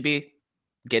 But they should be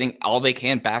getting all they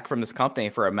can back from this company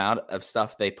for amount of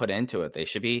stuff they put into it. They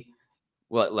should be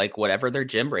whatever their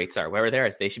gym rates are, whatever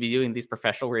theirs. They should be doing these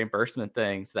professional reimbursement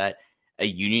things that a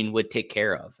union would take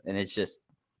care of. And it's just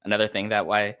another thing that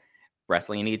why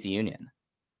wrestling needs a union.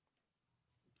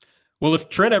 Well, if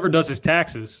Trent ever does his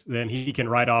taxes, then he can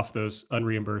write off those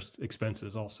unreimbursed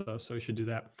expenses also. So he should do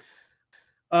that.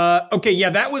 Okay, yeah,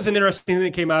 that was an interesting thing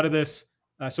that came out of this.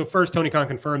 So first, Tony Khan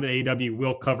confirmed that AEW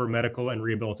will cover medical and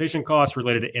rehabilitation costs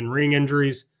related to in-ring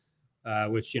injuries,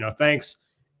 which, thanks.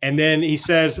 And then he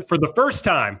says for the first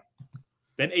time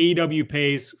that AEW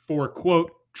pays for,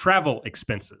 quote, travel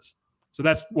expenses. So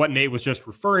that's what Nate was just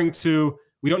referring to.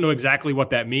 We don't know exactly what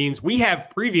that means. We have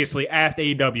previously asked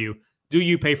AEW, do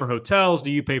you pay for hotels? Do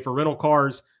you pay for rental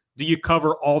cars? Do you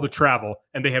cover all the travel?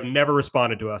 And they have never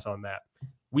responded to us on that.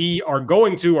 We are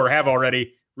going to, or have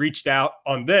already, reached out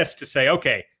on this to say,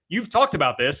 okay, you've talked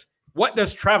about this. What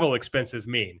does travel expenses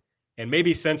mean? And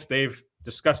maybe since they've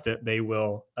discussed it, they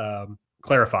will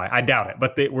clarify. I doubt it,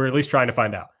 but we're at least trying to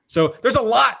find out. So there's a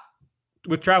lot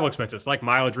with travel expenses, like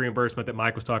mileage reimbursement that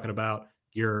Mike was talking about,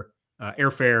 your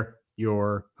airfare,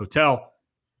 your hotel,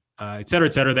 et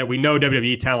cetera, that we know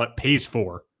WWE talent pays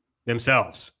for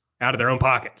themselves out of their own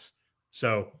pockets.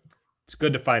 So it's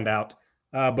good to find out.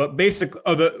 But basically,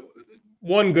 the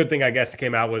one good thing, I guess, that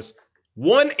came out was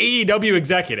one AEW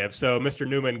executive, so Mr.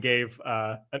 Newman gave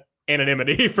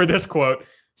anonymity for this quote,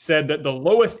 said that the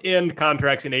lowest end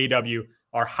contracts in AEW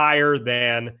are higher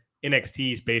than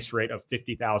NXT's base rate of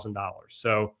 $50,000.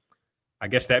 So I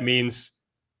guess that means,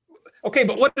 okay,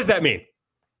 but what does that mean?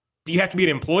 Do you have to be an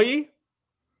employee?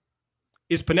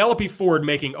 Is Penelope Ford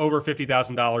making over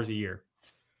 $50,000 a year?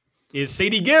 Is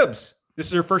Sadie Gibbs, this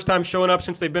is her first time showing up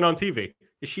since they've been on TV,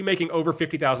 is she making over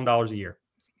 $50,000 a year?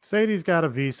 Sadie's got a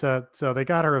visa, so they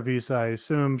got her a visa. I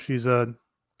assume she's a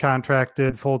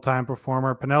contracted full-time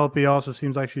performer. Penelope also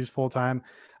seems like she's full-time.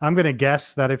 I'm going to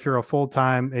guess that if you're a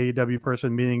full-time AEW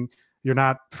person, meaning you're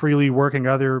not freely working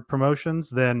other promotions,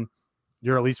 then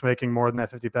you're at least making more than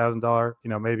that $50,000.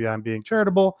 Maybe I'm being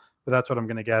charitable, but that's what I'm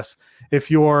going to guess.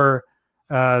 If you're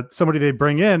somebody they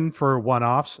bring in for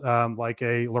one-offs, like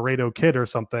a Laredo Kid or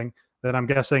something, then I'm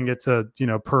guessing it's a,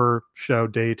 per show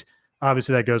date.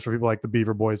 Obviously that goes for people like the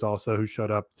Beaver Boys also, who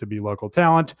showed up to be local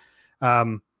talent.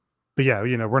 But yeah,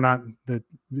 we're not, it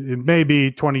may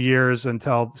be 20 years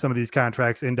until some of these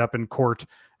contracts end up in court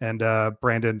and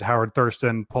Brandon Howard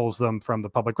Thurston pulls them from the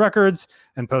public records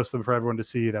and posts them for everyone to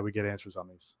see, that we get answers on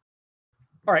these.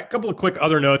 All right, a couple of quick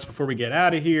other notes before we get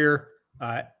out of here.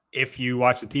 If you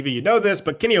watch the TV, you know this,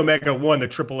 but Kenny Omega won the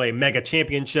AAA Mega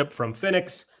Championship from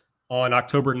Phoenix on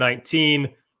October 19.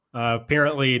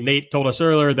 Apparently, Nate told us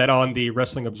earlier that on the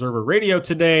Wrestling Observer Radio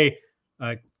today,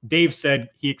 Dave said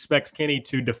he expects Kenny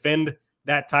to defend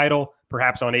that title,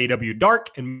 perhaps on AEW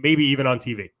Dark and maybe even on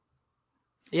TV.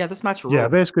 Yeah, this match ruled. Yeah,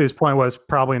 basically his point was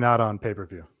probably not on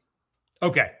pay-per-view.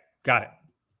 Okay, got it.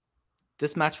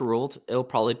 This match ruled. It'll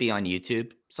probably be on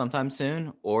YouTube sometime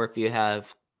soon, or if you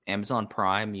have Amazon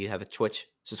Prime, you have a Twitch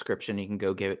subscription, you can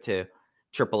go give it to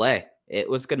AAA. It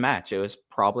was a good match. It was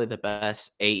probably the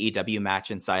best AEW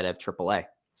match inside of AAA,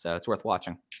 so it's worth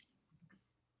watching.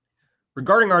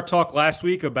 Regarding our talk last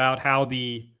week about how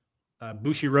the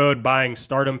Bushiroad buying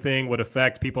Stardom thing would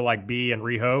affect people like B and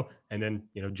Riho, and then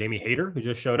Jamie Hayter, who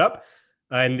just showed up,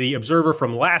 and the Observer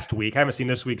from last week, I haven't seen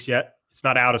this week's yet. It's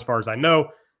not out as far as I know.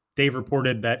 Dave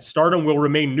reported that Stardom will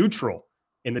remain neutral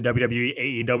in the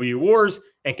WWE AEW wars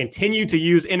and continue to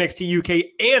use NXT UK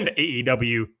and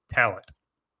AEW talent.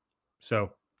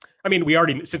 So, I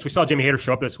mean, since we saw Jamie Hayter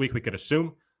show up this week, we could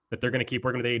assume that they're going to keep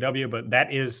working with AEW, but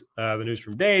that is the news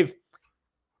from Dave.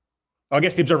 I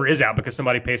guess the Observer is out because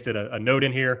somebody pasted a note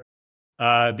in here.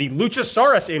 The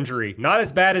Luchasaurus injury, not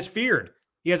as bad as feared.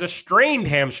 He has a strained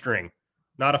hamstring,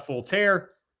 not a full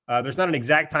tear. There's not an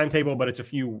exact timetable, but it's a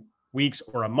few weeks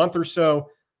or a month or so,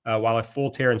 while a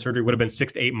full tear and surgery would have been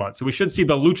 6 to 8 months. So we should see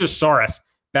the Luchasaurus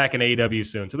back in AEW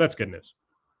soon. So that's good news.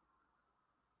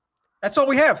 That's all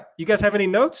we have. You guys have any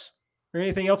notes or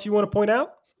anything else you want to point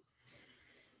out?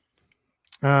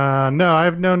 No, I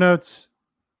have no notes.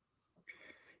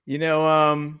 We've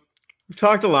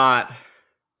talked a lot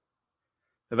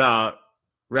about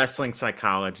wrestling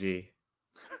psychology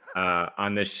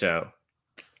on this show.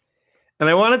 And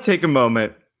I want to take a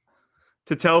moment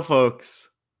to tell folks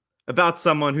about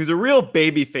someone who's a real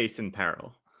baby face in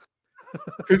peril,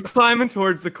 who's climbing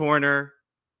towards the corner,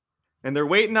 and they're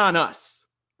waiting on us,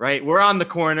 right? We're on the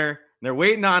corner, and they're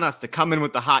waiting on us to come in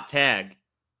with the hot tag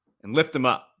and lift them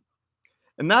up.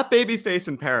 And that baby face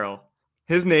in peril,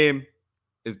 his name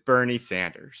is Bernie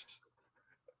Sanders.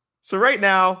 So right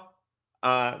now,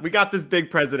 we got this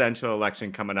big presidential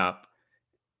election coming up,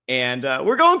 and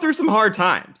we're going through some hard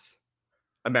times,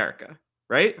 America,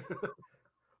 right?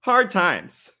 Hard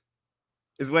times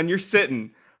is when you're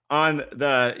sitting on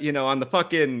the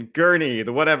fucking gurney,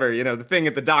 the whatever, the thing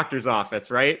at the doctor's office,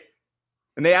 right?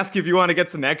 And they ask you if you want to get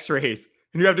some x-rays,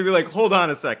 and you have to be like, hold on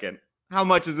a second. How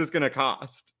much is this going to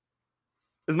cost?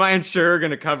 Is my insurer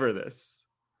going to cover this?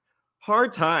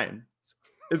 Hard times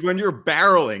is when you're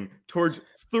barreling towards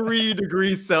 3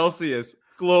 degrees Celsius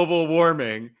global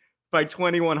warming by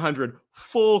 2100,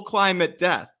 full climate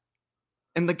death.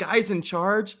 And the guys in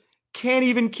charge can't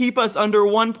even keep us under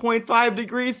 1.5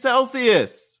 degrees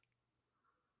Celsius.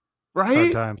 Right?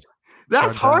 Hard times.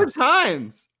 That's hard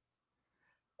times.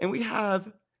 And we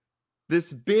have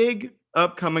this big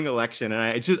upcoming election.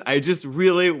 And I just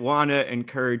really want to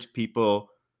encourage people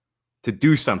to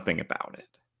do something about it.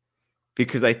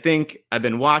 Because I think I've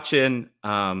been watching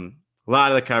a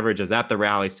lot of the coverage. I was at the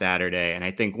rally Saturday. And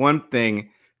I think one thing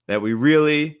that we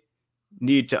really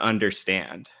need to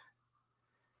understand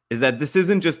is that this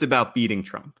isn't just about beating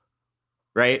Trump,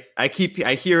 right? I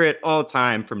hear it all the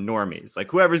time from normies,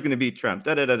 like whoever's going to beat Trump,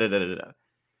 da da da da da da.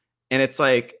 And it's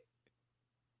like,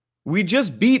 we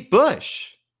just beat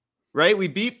Bush, right? We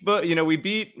beat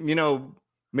McCain,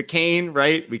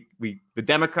 right? The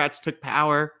Democrats took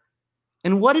power.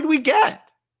 And what did we get?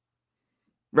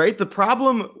 Right? The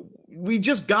problem, we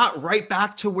just got right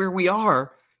back to where we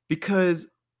are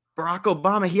because Barack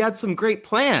Obama, he had some great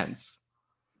plans,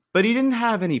 but he didn't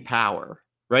have any power,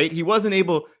 right? He wasn't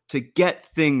able to get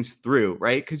things through,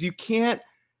 right? Because you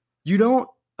don't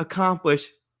accomplish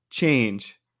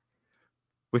change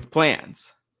with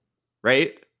plans,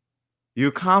 right? You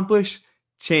accomplish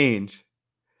change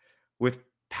with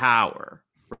power,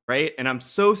 right? And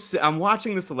I'm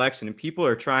watching this election and people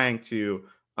are trying to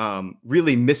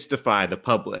really mystify the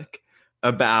public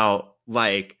about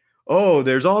like, oh,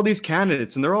 there's all these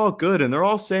candidates and they're all good and they're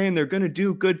all saying they're going to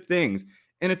do good things.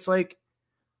 And it's like,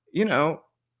 Barack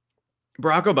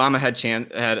Obama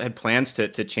had plans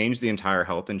to change the entire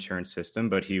health insurance system,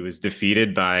 but he was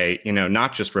defeated by,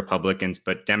 not just Republicans,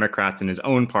 but Democrats in his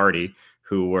own party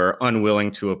who were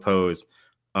unwilling to oppose,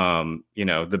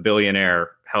 the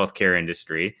billionaire healthcare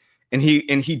industry. And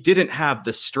he didn't have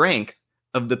the strength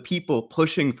of the people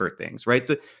pushing for things, right?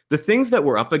 The things that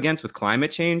we're up against with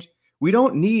climate change, we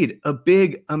don't need a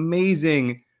big,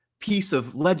 amazing piece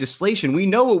of legislation. We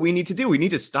know what we need to do. We need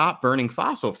to stop burning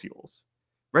fossil fuels,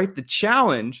 right? The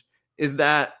challenge is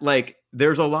that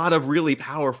there's a lot of really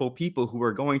powerful people who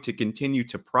are going to continue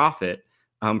to profit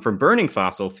from burning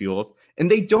fossil fuels,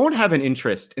 and they don't have an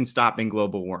interest in stopping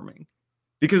global warming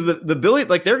because the billion,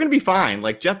 they're going to be fine.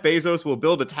 Like Jeff Bezos will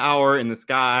build a tower in the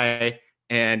sky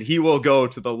and he will go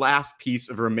to the last piece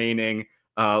of remaining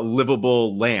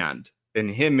livable land, and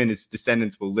him and his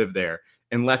descendants will live there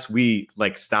unless we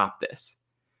stop this,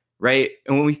 right?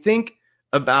 And when we think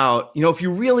about, if you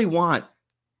really want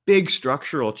big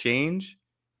structural change,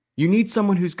 you need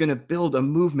someone who's going to build a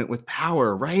movement with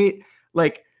power, right?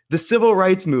 Like the civil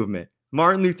rights movement,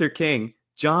 Martin Luther King,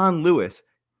 John Lewis,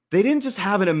 they didn't just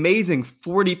have an amazing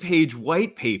 40-page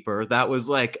white paper that was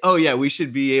like, oh yeah, we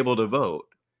should be able to vote.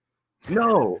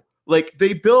 No,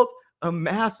 they built a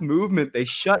mass movement. They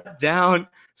shut down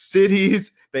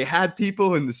cities. They had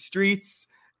people in the streets,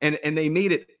 and they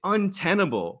made it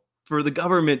untenable for the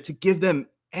government to give them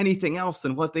anything else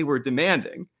than what they were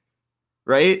demanding,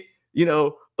 right?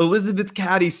 Elizabeth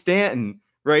Cady Stanton,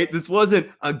 right? This wasn't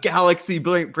a galaxy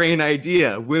brain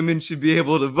idea. Women should be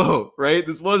able to vote, right?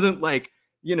 This wasn't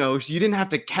you didn't have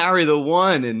to carry the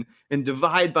 1 and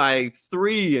divide by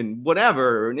 3 and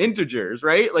whatever and integers,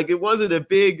 right? It wasn't a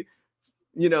big,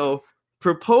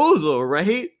 proposal,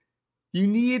 right? You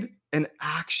need an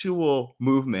actual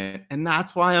movement. And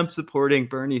that's why I'm supporting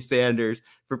Bernie Sanders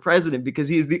for president, because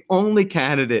he is the only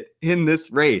candidate in this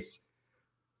race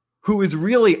who is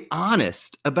really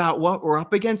honest about what we're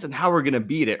up against and how we're going to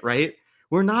beat it, right?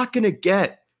 We're not going to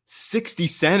get 60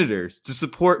 senators to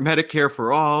support Medicare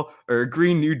for all or a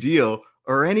Green New Deal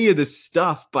or any of this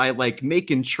stuff by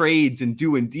making trades and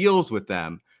doing deals with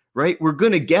them, right? We're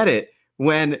going to get it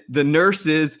when the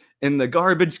nurses and the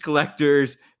garbage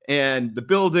collectors and the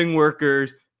building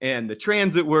workers and the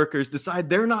transit workers decide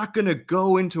they're not going to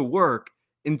go into work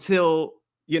until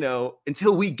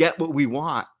we get what we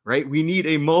want, right? We need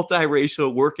a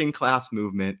multiracial working class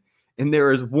movement. And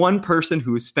there is one person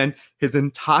who has spent his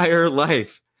entire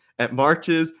life at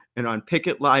marches and on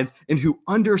picket lines and who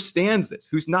understands this,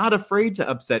 who's not afraid to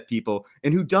upset people,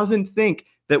 and who doesn't think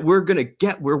that we're going to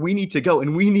get where we need to go.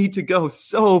 And we need to go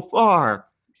so far,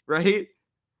 right?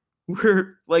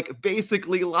 We're like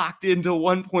basically locked into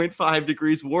 1.5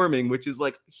 degrees warming, which is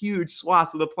like huge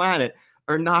swaths of the planet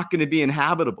are not going to be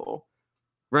inhabitable,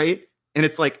 right? And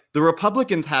it's like the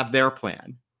Republicans have their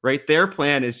plan, right? Their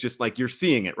plan is just like, you're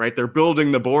seeing it, right? They're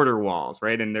building the border walls,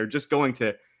 right? And they're just going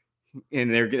to,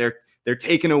 and they're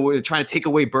taking away, trying to take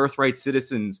away birthright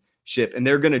citizenship, and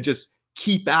they're going to just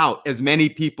keep out as many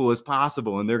people as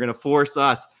possible. And they're going to force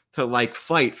us to like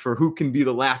fight for who can be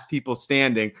the last people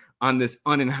standing on this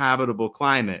uninhabitable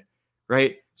climate,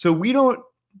 right? So we don't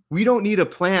need a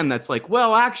plan that's like,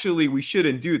 well, actually, we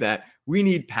shouldn't do that. We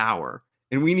need power.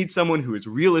 And we need someone who is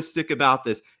realistic about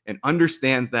this and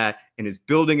understands that and is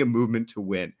building a movement to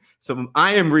win. So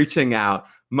I am reaching out.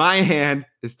 My hand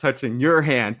is touching your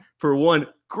hand for one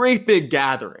great big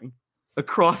gathering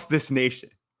across this nation,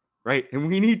 right? And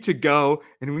we need to go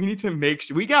and we need to make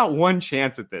sure we got one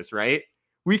chance at this, right?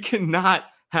 We cannot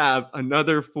have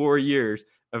another 4 years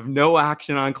of no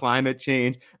action on climate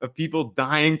change, of people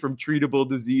dying from treatable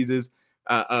diseases,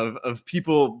 of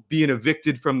people being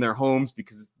evicted from their homes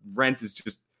because rent is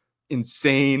just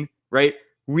insane, right?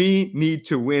 We need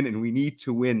to win, and we need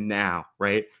to win now,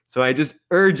 right? So I just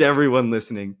urge everyone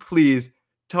listening, please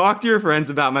talk to your friends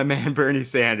about my man, Bernie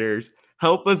Sanders.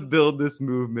 Help us build this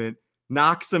movement.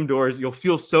 Knock some doors. You'll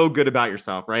feel so good about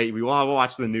yourself, right? We all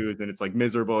watch the news and it's like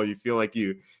miserable. You feel like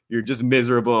you're just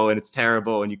miserable and it's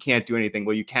terrible and you can't do anything.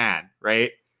 Well, you can,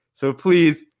 right? So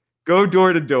please go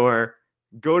door to door.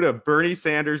 Go to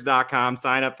BernieSanders.com,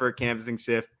 sign up for a canvassing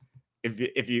shift.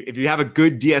 If you have a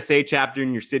good DSA chapter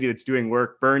in your city that's doing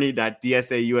work,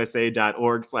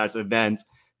 bernie.dsausa.org/events.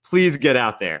 Please get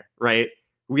out there, right?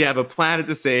 We have a planet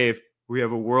to save. We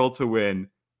have a world to win.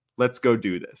 Let's go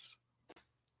do this.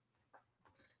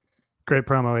 Great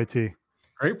promo, AT.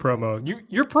 Great promo.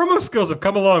 Your promo skills have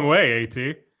come a long way, AT.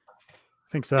 I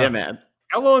think so. Yeah, man.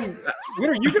 How long? When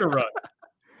are you going to run?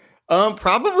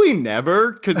 Probably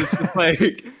never, because it's like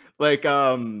it's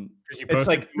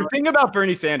like the thing about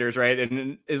Bernie Sanders, right?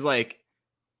 And is like,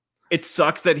 it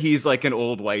sucks that he's like an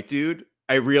old white dude.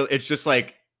 It's just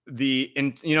like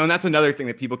and that's another thing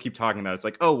that people keep talking about. It's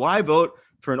like, oh, why vote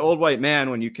for an old white man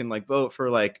when you can like vote for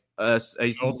like a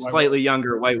slightly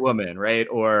younger white woman, right?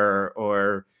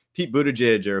 Or Pete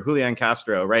Buttigieg or Julian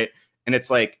Castro, right? And it's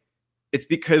like, it's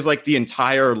because like the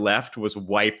entire left was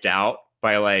wiped out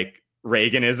by like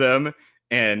Reaganism,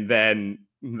 and then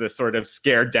the sort of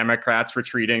scared Democrats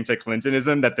retreating to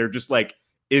Clintonism, that there just like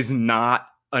is not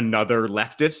another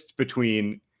leftist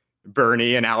between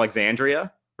Bernie and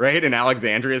Alexandria, right? And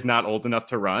Alexandria is not old enough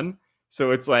to run.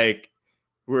 So it's like,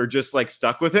 we're just like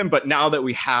stuck with him. But now that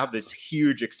we have this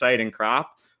huge, exciting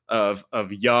crop of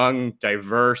young,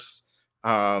 diverse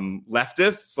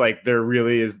leftists, like there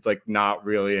really is like not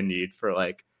really a need for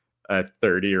like a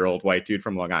 30-year-old white dude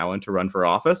from Long Island to run for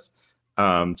office.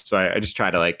 So I just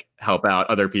try to like help out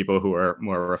other people who are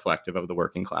more reflective of the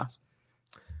working class.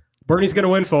 Bernie's going to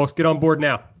win, folks. Get on board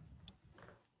now.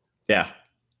 Yeah.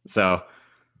 So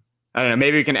I don't know.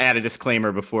 Maybe we can add a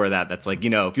disclaimer before that. That's like,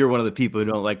 if you're one of the people who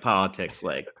don't like politics,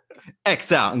 like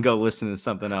X out and go listen to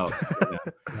something else.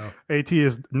 No. AT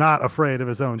is not afraid of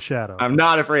his own shadow. I'm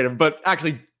not afraid of, but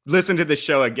actually listen to the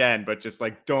show again, but just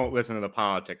like, don't listen to the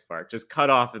politics part. Just cut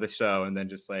off of the show and then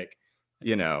just like,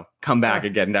 come back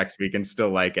again next week and still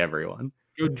like everyone.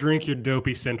 Go drink your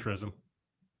dopey centrism.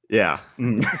 Yeah.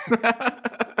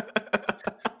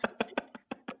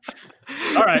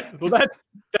 All right. Well,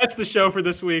 that's the show for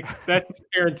this week. That's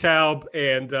Aaron Taub,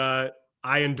 and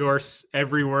I endorse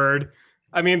every word.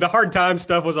 I mean, the hard time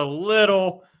stuff was a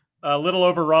little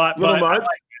overwrought, little but much. I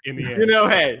liked it in the end.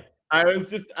 Hey, I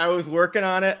was working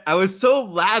on it. I was so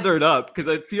lathered up because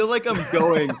I feel like I'm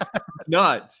going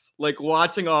nuts, like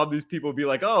watching all these people be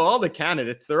like, oh, all the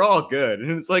candidates, they're all good.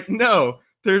 And it's like, no,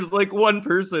 there's like one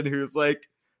person who's like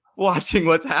watching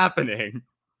what's happening.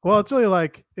 Well, it's really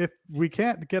like, if we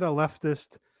can't get a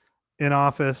leftist in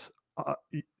office,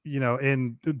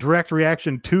 in direct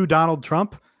reaction to Donald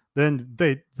Trump, then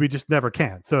we just never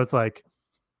can. So it's like,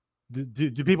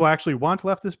 do people actually want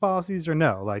leftist policies or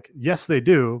no? Like, yes, they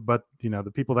do, but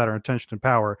the people that are entrenched in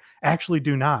power actually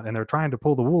do not, and they're trying to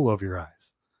pull the wool over your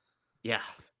eyes. Yeah,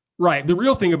 right. The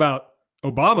real thing about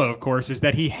Obama, of course, is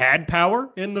that he had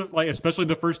power in especially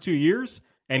the first 2 years,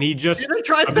 and he just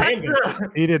abandoned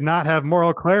it. He did not have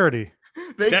moral clarity.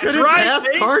 They couldn't pass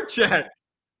card check.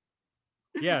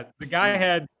 Yeah, the guy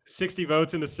had 60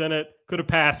 votes in the Senate. Could have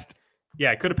passed.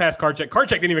 Yeah, could have passed Karchek. Karchek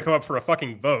didn't even come up for a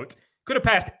fucking vote. Could have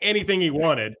passed anything he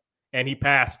wanted, and he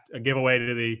passed a giveaway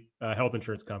to the health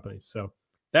insurance companies. So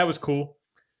that was cool.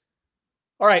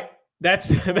 All right, that's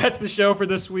the show for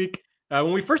this week.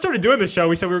 When we first started doing this show,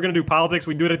 we said we were going to do politics.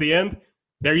 We'd do it at the end.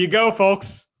 There you go,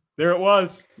 folks. There it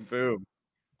was. Boom.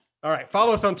 All right,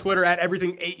 follow us on Twitter at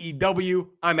everything AEW.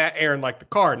 I'm at Aaron Like the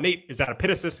Car. Nate is at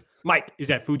Epitasis. Mike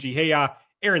is at Fuji Heya.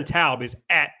 Aaron Taub is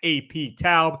at AP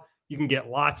Taub. You can get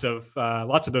lots of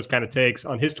those kind of takes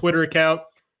on his Twitter account.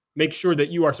 Make sure that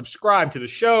you are subscribed to the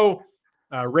show.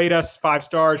 Rate us 5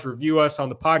 stars. Review us on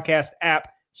the podcast app.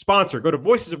 Sponsor. Go to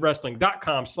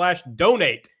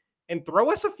voicesofwrestling.com/donate and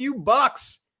throw us a few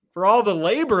bucks for all the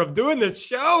labor of doing this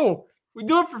show. We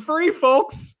do it for free,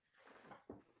 folks.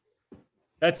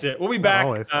 That's it. We'll be back.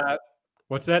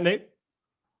 What's that, Nate?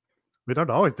 We don't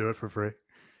always do it for free.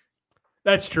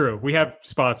 That's true. We have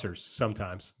sponsors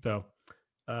sometimes. So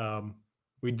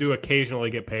we do occasionally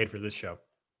get paid for this show.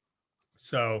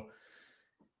 So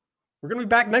we're going to be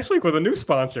back next week with a new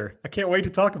sponsor. I can't wait to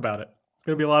talk about it. It's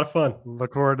going to be a lot of fun.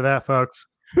 Look forward to that, folks.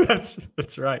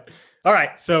 That's right. All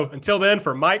right. So until then,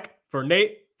 for Mike, for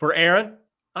Nate, for Aaron,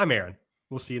 I'm Aaron.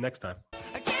 We'll see you next time.